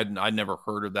stuff. I'd never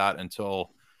heard of that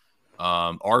until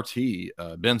RT,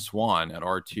 Ben Swan at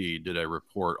RT did a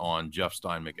report on Jeff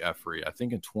Stein McEffery, I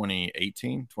think in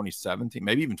 2018, 2017,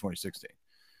 maybe even 2016.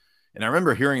 And I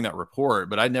remember hearing that report,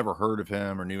 but I'd never heard of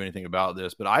him or knew anything about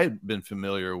this. But I had been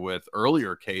familiar with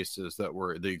earlier cases that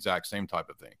were the exact same type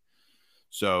of thing.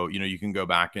 So, you can go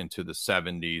back into the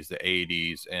 70s, the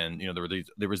 80s, and,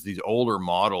 there was these older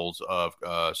models of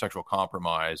sexual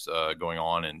compromise going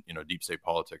on in, deep state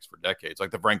politics for decades,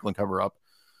 like the Franklin cover-up.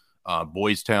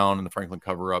 Boys Town and the Franklin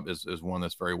cover-up is one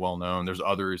that's very well known. There's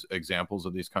other examples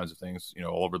of these kinds of things,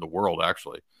 all over the world,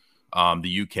 actually.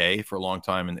 The UK for a long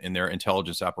time in their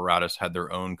intelligence apparatus had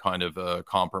their own kind of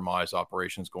compromise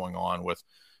operations going on with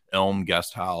Elm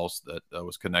Guest House that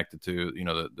was connected to,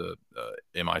 the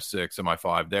MI6,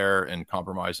 MI5 there, and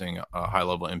compromising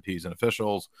high-level MPs and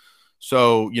officials.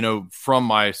 So, from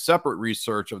my separate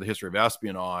research of the history of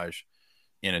espionage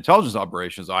and intelligence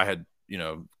operations, I had,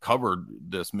 covered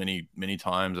this many, many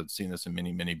times. I'd seen this in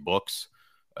many, many books.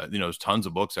 There's tons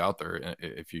of books out there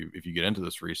if you get into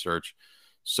this research.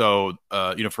 So,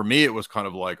 for me, it was kind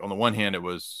of like, on the one hand, it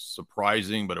was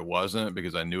surprising, but it wasn't,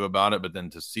 because I knew about it. But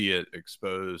then to see it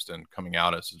exposed and coming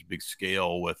out at such a big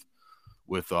scale with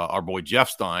our boy Jeff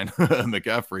Stein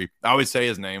McEffery, I always say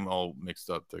his name all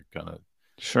mixed up to kind of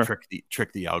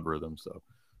trick the algorithm. So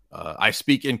I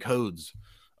speak in codes.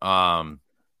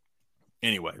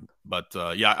 Anyway, but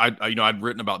yeah, I'd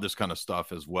written about this kind of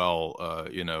stuff as well,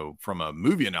 from a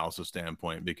movie analysis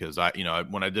standpoint, because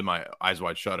when I did my Eyes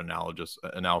Wide Shut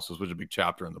analysis, which is a big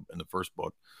chapter in the first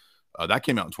book, that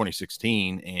came out in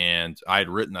 2016, and I had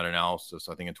written that analysis,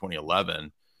 I think, in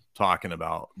 2011, talking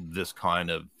about this kind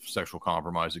of sexual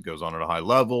compromise that goes on at a high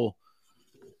level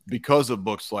because of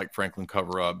books like Franklin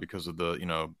Cover-Up, because of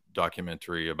the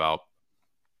documentary about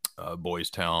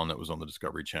Boys Town that was on the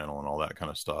Discovery Channel and all that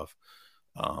kind of stuff.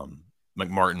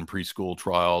 McMartin preschool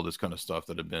trial, this kind of stuff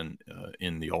that had been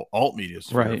in the alt media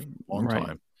sphere for a long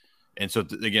time. And so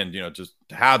again, just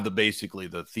to have basically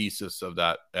the thesis of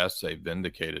that essay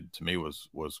vindicated, to me was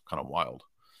kind of wild.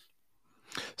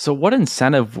 So what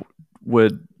incentive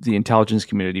would the intelligence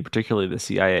community, particularly the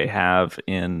CIA, have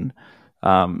in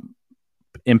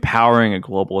empowering a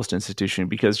globalist institution?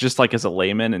 Because just like as a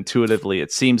layman, intuitively,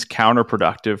 it seems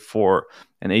counterproductive for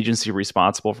an agency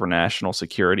responsible for national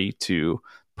security to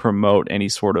promote any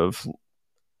sort of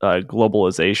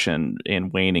globalization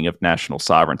and waning of national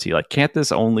sovereignty. Like, can't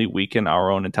this only weaken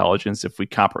our own intelligence if we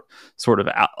just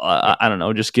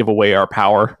give away our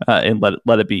power and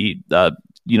let it be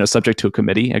subject to a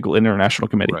committee, an international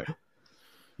committee? Right.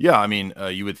 Yeah, I mean,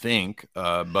 you would think,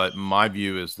 but my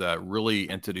view is that really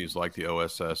entities like the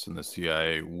OSS and the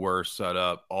CIA were set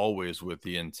up always with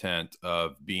the intent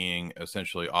of being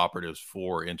essentially operatives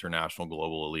for international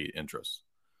global elite interests.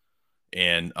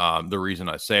 And the reason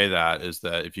I say that is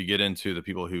that if you get into the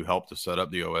people who helped to set up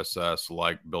the OSS,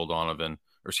 like Bill Donovan,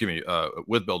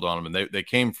 with Bill Donovan, they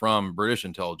came from British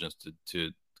intelligence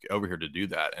to over here to do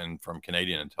that, and from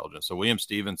Canadian intelligence. So William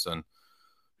Stevenson,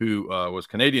 who was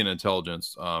Canadian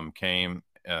intelligence, came,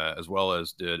 as well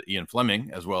as did Ian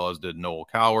Fleming, as well as did Noel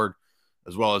Coward,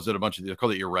 as well as did a bunch of, they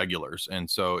call it irregulars. And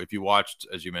so if you watched,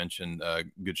 as you mentioned,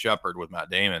 Good Shepherd with Matt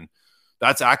Damon,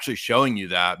 that's actually showing you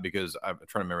that, because I'm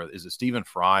trying to remember, is it Stephen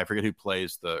Fry? I forget who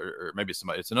plays or maybe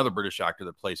somebody, it's another British actor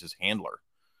that plays his handler,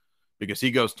 because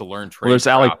he goes to learn trade. Well, there's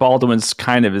Alec Baldwin's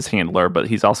kind of his handler, but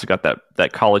he's also got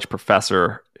that college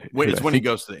professor. It's when he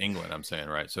goes to England, I'm saying,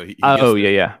 right? So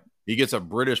he gets a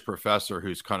British professor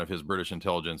who's kind of his British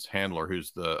intelligence handler,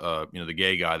 who's the the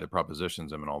gay guy that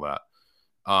propositions him and all that.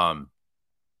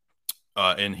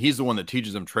 And he's the one that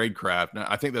teaches him tradecraft. Now,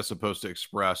 I think that's supposed to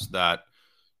express that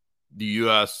the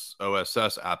U.S.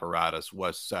 OSS apparatus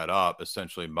was set up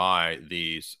essentially by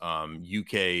these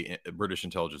UK British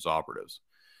intelligence operatives.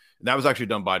 And that was actually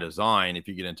done by design, if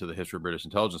you get into the history of British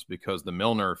intelligence, because the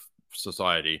Milner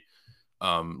Society,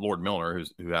 Lord Milner,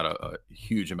 who had a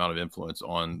huge amount of influence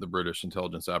on the British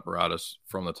intelligence apparatus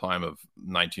from the time of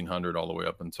 1900 all the way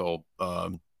up until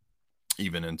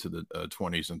even into the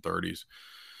 20s and 30s.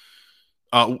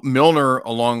 Milner,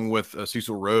 along with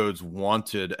Cecil Rhodes,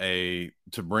 wanted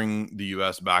to bring the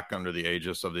U.S. back under the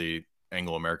aegis of the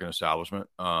Anglo-American establishment,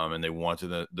 and they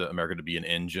wanted the America to be an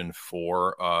engine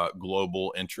for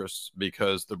global interests,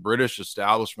 because the British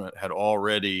establishment had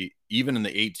already, even in the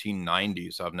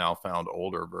 1890s, I've now found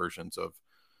older versions of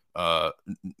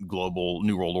global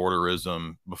New World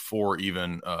Orderism before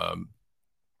even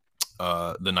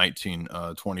the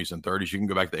 1920s and 30s. You can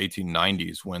go back to the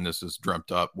 1890s when this is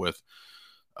dreamt up with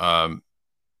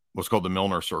what's called the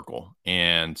Milner Circle.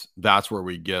 And that's where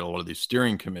we get a lot of these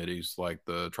steering committees like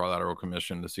the Trilateral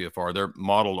Commission, the CFR. They're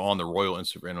modeled on the Royal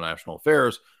Institute for International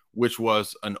Affairs, which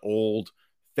was an old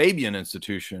Fabian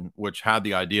institution, which had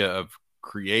the idea of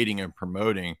creating and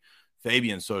promoting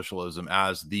Fabian socialism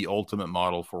as the ultimate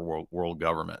model for world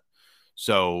government.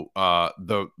 So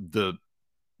the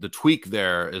tweak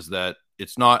there is that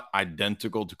it's not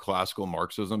identical to classical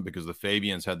Marxism, because the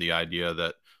Fabians had the idea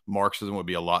that Marxism would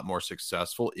be a lot more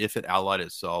successful if it allied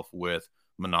itself with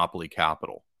monopoly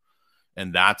capital.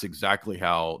 And that's exactly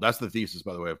that's the thesis,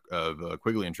 by the way, of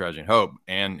Quigley and Tragedy and Hope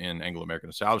and in Anglo-American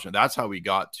Establishment. That's how we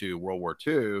got to World War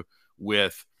II,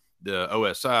 with the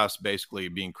OSS basically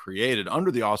being created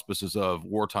under the auspices of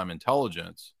wartime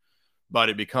intelligence, but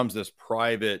it becomes this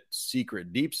private,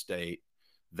 secret, deep state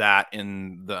that,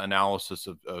 in the analysis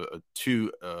of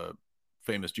two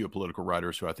famous geopolitical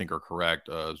writers who I think are correct,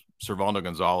 Servando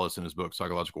Gonzalez in his book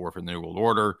Psychological Warfare in the New World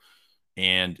Order,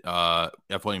 and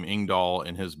F. William Ingdahl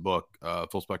in his book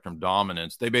Full Spectrum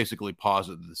Dominance, they basically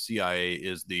posit that the CIA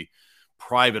is the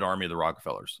private army of the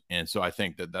Rockefellers. And so I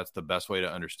think that that's the best way to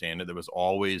understand it. It was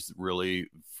always really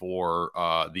for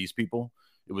these people.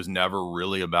 It was never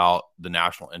really about the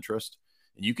national interest.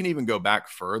 And you can even go back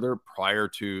further, prior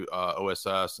to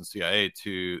OSS and CIA,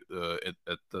 to in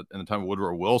the time of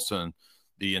Woodrow Wilson.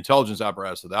 The intelligence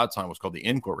apparatus at that time was called the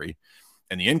Inquiry.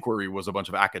 And the Inquiry was a bunch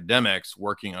of academics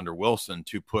working under Wilson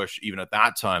to push, even at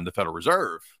that time, the Federal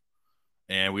Reserve.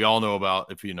 And we all know about,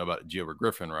 if you know about G. Edward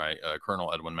Griffin, right?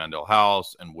 Colonel Edwin Mandell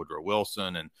House and Woodrow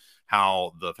Wilson, and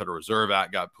how the Federal Reserve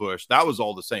Act got pushed. That was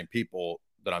all the same people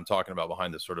that I'm talking about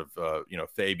behind this sort of,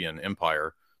 Fabian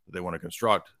empire that they want to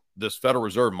construct. This Federal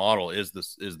Reserve model is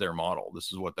their model.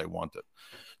 This is what they wanted.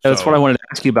 That's what I wanted to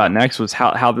ask you about next, was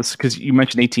how this, because you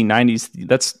mentioned 1890s.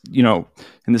 That's,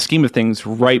 in the scheme of things,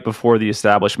 right before the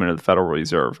establishment of the Federal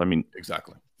Reserve. I mean,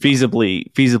 exactly.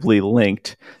 Feasibly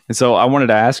linked. And so I wanted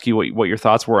to ask you what your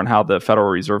thoughts were on how the Federal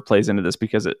Reserve plays into this,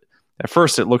 because at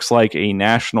first it looks like a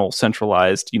national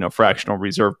centralized, fractional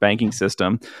reserve banking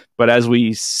system. But as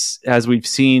we've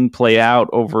seen play out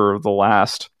over the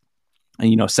last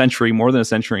century, more than a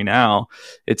century now,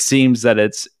 it seems that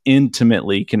it's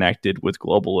intimately connected with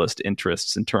globalist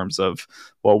interests in terms of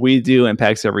what we do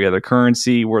impacts every other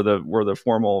currency. We're the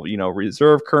formal,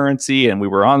 reserve currency, and we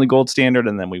were on the gold standard,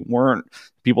 and then we weren't.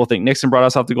 People think Nixon brought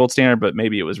us off the gold standard, but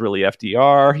maybe it was really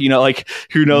FDR,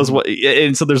 who knows what.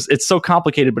 And so it's so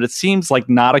complicated, but it seems like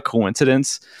not a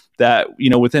coincidence that,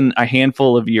 within a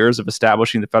handful of years of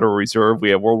establishing the Federal Reserve,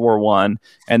 we have World War I,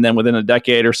 and then within a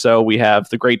decade or so, we have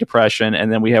the Great Depression,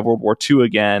 and then we have World War II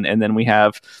again, and then we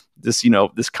have this,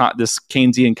 this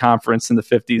Keynesian conference in the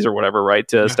 50s or whatever, right,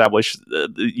 to establish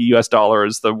the U.S. dollar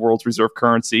as the world's reserve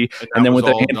currency, and then with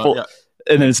a handful.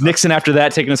 And then it's Nixon after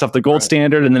that, taking us off the gold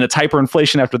standard. And then it's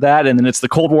hyperinflation after that. And then it's the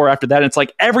Cold War after that. And it's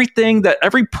like every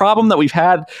problem that we've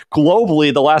had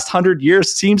globally the last 100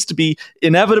 years seems to be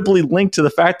inevitably linked to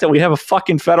the fact that we have a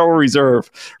fucking Federal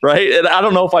Reserve, right? And I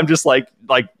don't know if I'm just like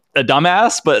a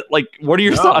dumbass, but what are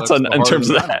your thoughts in terms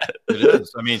of that? It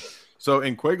is. I mean, so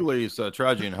in Quigley's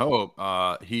Tragedy and Hope,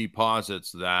 he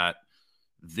posits that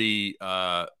the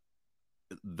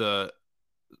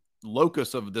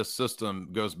locus of this system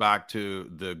goes back to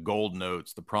the gold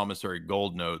notes, the promissory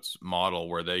gold notes model,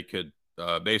 where they could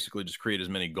basically just create as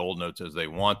many gold notes as they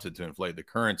wanted to inflate the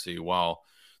currency, while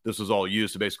this was all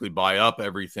used to basically buy up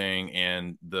everything.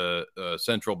 And the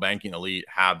central banking elite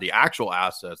have the actual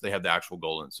assets. They have the actual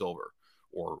gold and silver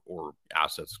or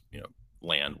assets,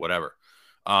 land, whatever.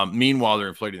 Meanwhile, they're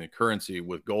inflating the currency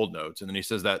with gold notes. And then he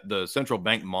says that the central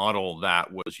bank model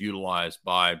that was utilized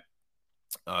by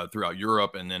throughout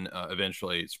Europe, and then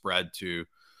eventually spread to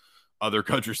other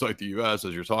countries like the U.S.,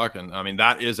 as you're talking. I mean,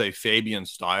 that is a Fabian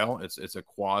style. It's a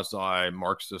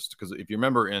quasi-Marxist, because if you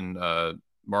remember in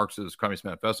Marx's Communist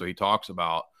Manifesto, he talks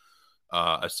about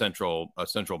a central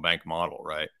bank model,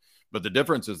 right? But the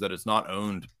difference is that it's not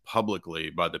owned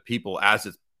publicly by the people as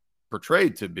it's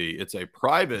portrayed to be. It's a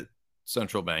private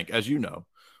central bank, as you know.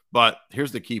 But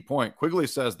here's the key point. Quigley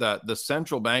says that the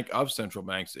central bank of central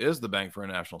banks is the Bank for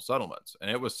International Settlements.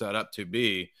 And it was set up to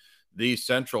be the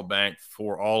central bank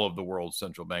for all of the world's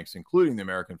central banks, including the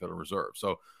American Federal Reserve.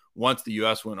 So once the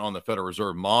U.S. went on the Federal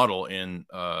Reserve model in,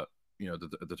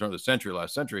 at the turn of the century,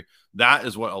 last century. That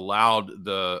is what allowed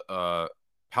the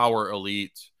power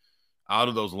elite out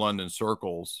of those London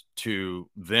circles to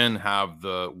then have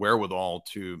the wherewithal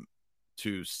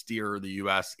to steer the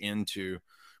U.S. into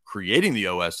creating the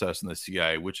OSS and the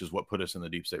CIA, which is what put us in the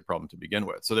deep state problem to begin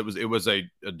with. So it was a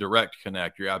direct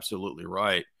connect. You're absolutely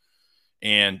right.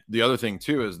 And the other thing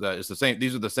too is that it's the same.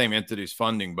 These are the same entities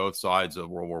funding both sides of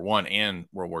World War I and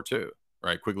World War II.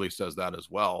 Right? Quigley says that as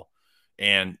well.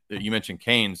 And you mentioned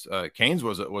Keynes. Keynes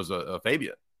was a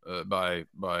Fabian by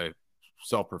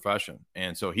self-profession,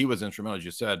 and so he was instrumental, as you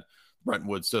said, Bretton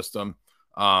Woods system,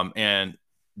 and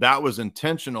that was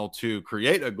intentional to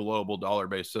create a global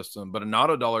dollar-based system, but not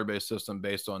a dollar-based system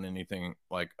based on anything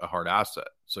like a hard asset.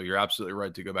 So you're absolutely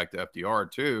right to go back to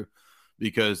FDR too,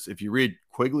 because if you read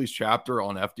Quigley's chapter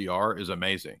on FDR is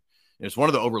amazing. It's one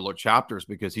of the overlooked chapters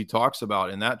because he talks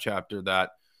about in that chapter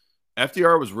that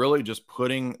FDR was really just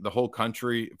putting the whole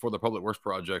country for the public works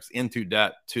projects into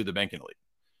debt to the banking elite.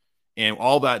 And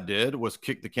all that did was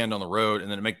kick the can down the road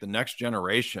and then make the next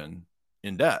generation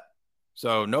in debt.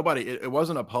 So it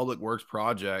wasn't a public works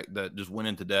project that just went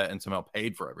into debt and somehow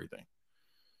paid for everything.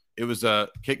 It was a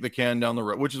kick the can down the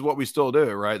road, which is what we still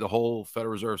do, right? The whole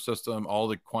Federal Reserve System, all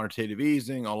the quantitative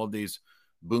easing, all of these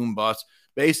boom bust.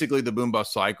 Basically, the boom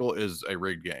bust cycle is a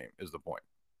rigged game, is the point.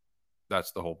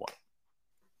 That's the whole point.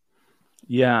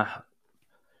 Yeah.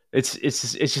 It's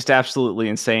just absolutely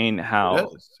insane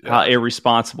how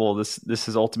irresponsible this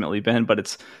has ultimately been. But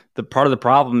it's the part of the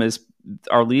problem is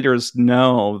our leaders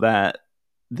know that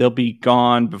they'll be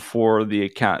gone before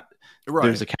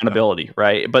there's accountability,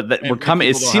 right? But we're coming.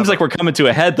 It seems like we're coming to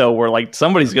a head though, where like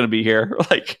somebody's going to be here.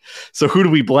 Like, so who do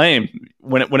we blame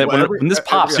when this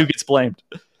pops? Who gets blamed?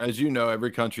 As you know,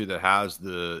 every country that has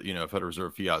the Federal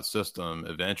Reserve fiat system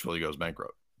eventually goes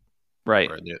bankrupt.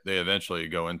 Right. They eventually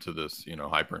go into this,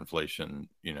 hyperinflation.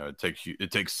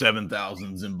 It takes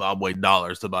 7,000 Zimbabwe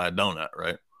dollars to buy a donut,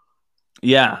 right?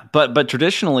 Yeah, but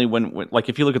traditionally, when like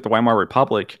if you look at the Weimar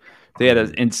Republic, they had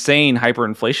an insane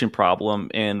hyperinflation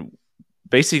problem, and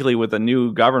basically with a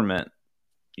new government,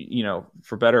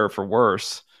 for better or for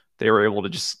worse, they were able to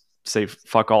just say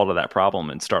fuck all to that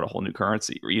problem and start a whole new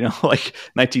currency. Like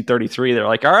 1933, they're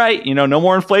like, all right, no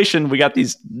more inflation. We got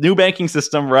these new banking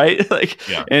system, right?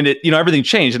 And it, everything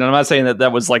changed. And I'm not saying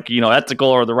that was like, ethical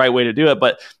or the right way to do it,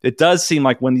 but it does seem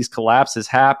like when these collapses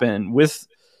happen with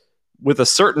a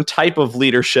certain type of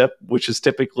leadership, which is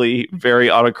typically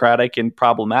very autocratic and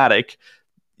problematic,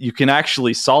 you can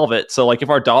actually solve it. So like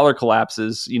if our dollar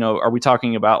collapses, are we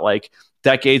talking about like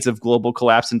decades of global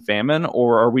collapse and famine,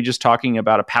 or are we just talking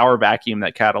about a power vacuum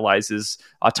that catalyzes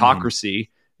autocracy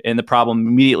and the problem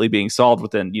immediately being solved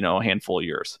within, a handful of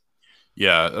years?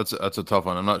 Yeah, that's a tough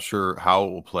one. I'm not sure how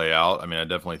it will play out. I mean, I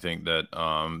definitely think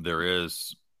that there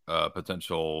is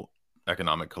potential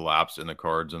economic collapse in the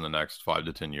cards in the next 5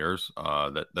 to 10 years.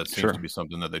 That seems to be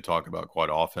something that they talk about quite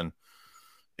often.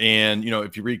 And,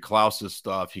 if you read Klaus's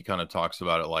stuff, he kind of talks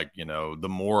about it like, the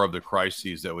more of the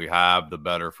crises that we have, the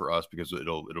better for us, because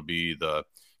it'll be the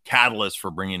catalyst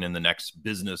for bringing in the next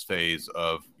business phase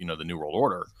of, the New World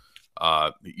Order.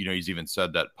 He's even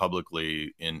said that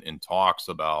publicly in talks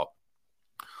about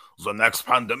the next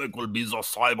pandemic will be the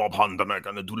cyber pandemic,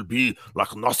 and it will be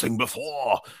like nothing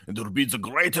before. It will be the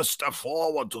greatest step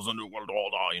forward to the New World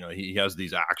Order. He has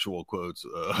these actual quotes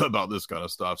about this kind of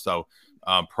stuff. So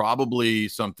probably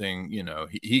something,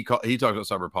 he talks about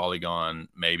cyber polygon.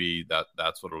 Maybe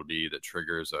that's what it'll be that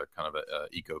triggers a kind of a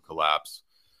eco collapse.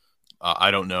 I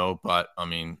don't know, but I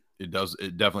mean, it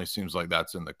definitely seems like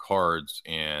that's in the cards,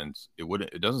 and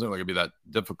it doesn't seem like it'd be that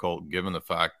difficult given the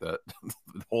fact that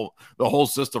the whole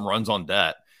system runs on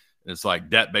debt. It's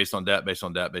like debt based on debt based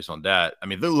on debt based on debt. I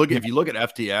mean, if you look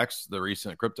at FTX, the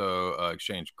recent crypto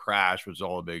exchange crash, which is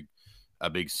all a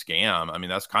big scam. I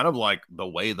mean, that's kind of like the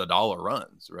way the dollar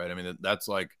runs, right? I mean, that's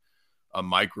like a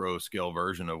micro scale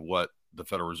version of what the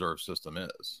Federal Reserve System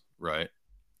is, right?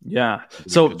 Yeah.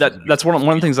 So that's one of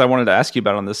the things I wanted to ask you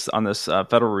about on this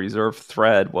Federal Reserve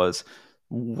thread was,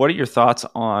 what are your thoughts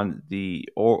on the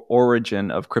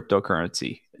origin of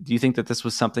cryptocurrency? Do you think that this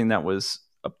was something that was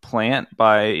a plant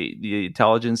by the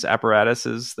intelligence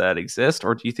apparatuses that exist,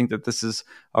 or do you think that this is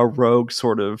a rogue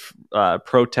sort of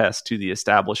protest to the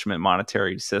establishment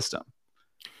monetary system?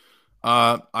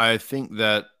 I think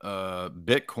that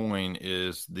Bitcoin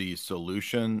is the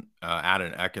solution at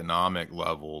an economic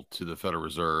level to the Federal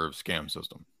Reserve scam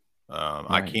system.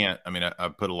 Right. I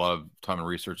put a lot of time and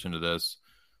research into this.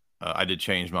 I did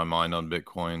change my mind on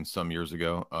Bitcoin some years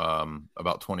ago.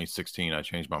 About 2016, I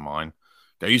changed my mind.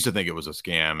 I used to think it was a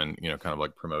scam and, kind of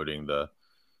like promoting the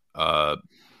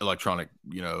electronic,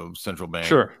 central bank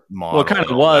Sure. model. Well, it kind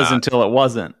of was until it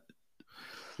wasn't.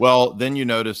 Well, then you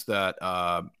notice that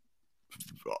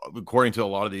according to a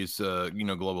lot of these,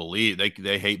 global elite,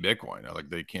 they hate Bitcoin. Like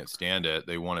they can't stand it.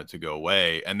 They want it to go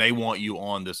away, and they want you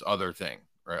on this other thing,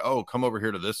 right? Oh, come over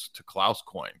here to Klaus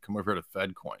Coin. Come over here to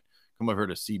Fed Coin. Come over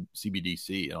here to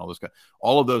CBDC and all this.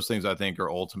 All of those things, I think, are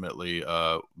ultimately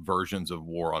versions of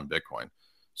war on Bitcoin.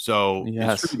 So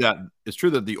yes. it's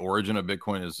true that the origin of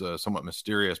Bitcoin is somewhat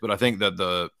mysterious, but I think that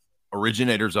the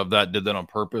originators of that did that on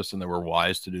purpose, and they were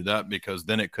wise to do that, because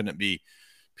then it couldn't be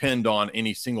pinned on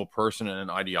any single person and an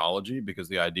ideology, because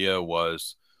the idea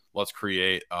was, let's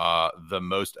create the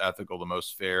most ethical, the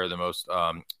most fair, the most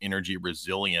energy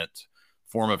resilient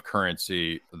form of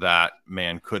currency that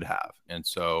man could have. And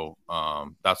so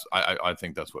I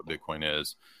think that's what Bitcoin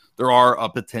is. There are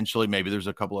potentially, maybe there's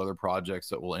a couple other projects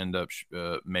that will end up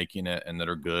making it and that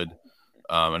are good.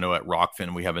 I know at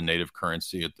Rockfin we have a native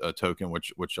currency, a token,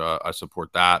 which I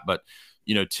support that. But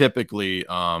typically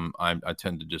I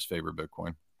tend to just favor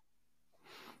Bitcoin.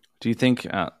 Do you think?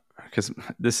 Because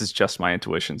this is just my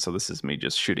intuition, so this is me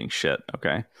just shooting shit.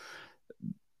 Okay.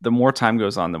 The more time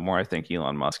goes on, the more I think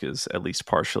Elon Musk is at least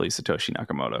partially Satoshi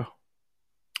Nakamoto.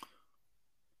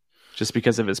 Just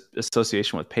because of his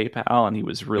association with PayPal, and he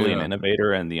was really an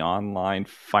innovator in the online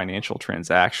financial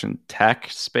transaction tech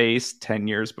space 10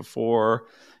 years before,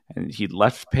 and he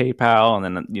left PayPal, and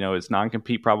then his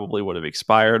non-compete probably would have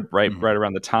expired right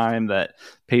around the time that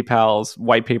PayPal's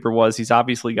white paper was. He's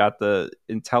obviously got the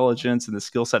intelligence and the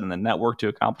skill set and the network to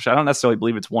accomplish it. I don't necessarily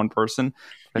believe it's one person.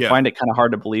 I find it kind of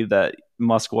hard to believe that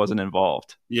Musk wasn't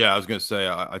involved. Yeah, I was going to say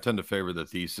I tend to favor the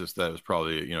thesis that it was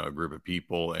probably a group of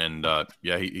people, and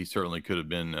he certainly could have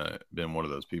been one of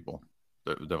those people.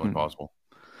 That was definitely possible.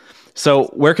 So,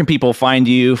 where can people find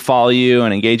you, follow you,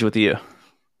 and engage with you?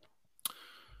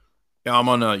 Yeah, I'm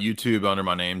on YouTube under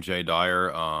my name, Jay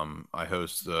Dyer. I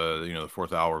host the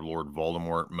fourth hour of Lord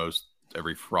Voldemort most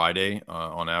every Friday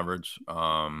on average.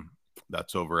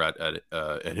 That's over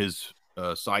at his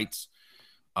sites.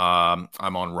 I'm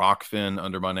on Rockfin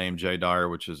under my name, Jay Dyer,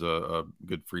 which is a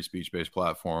good free speech based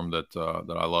platform that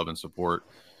I love and support.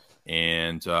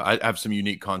 And I have some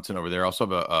unique content over there. I also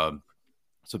have a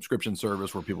subscription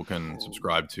service where people can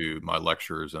subscribe to my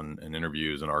lectures and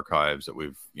interviews and archives that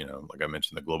we've, like I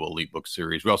mentioned, the Global Elite Book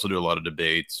Series. We also do a lot of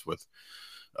debates with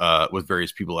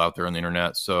various people out there on the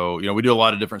internet. So, we do a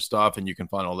lot of different stuff, and you can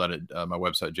find all that at my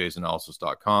website,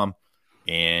 jaysanalysis.com.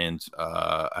 And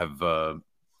I have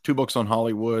 2 books on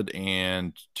Hollywood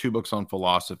and 2 books on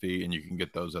philosophy, and you can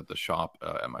get those at the shop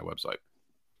at my website.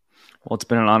 Well, it's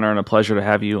been an honor and a pleasure to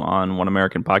have you on One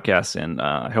American Podcast, and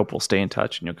I hope we'll stay in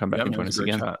touch and you'll come back and join us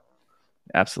again. Chat.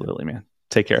 Absolutely, man.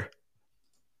 Take care.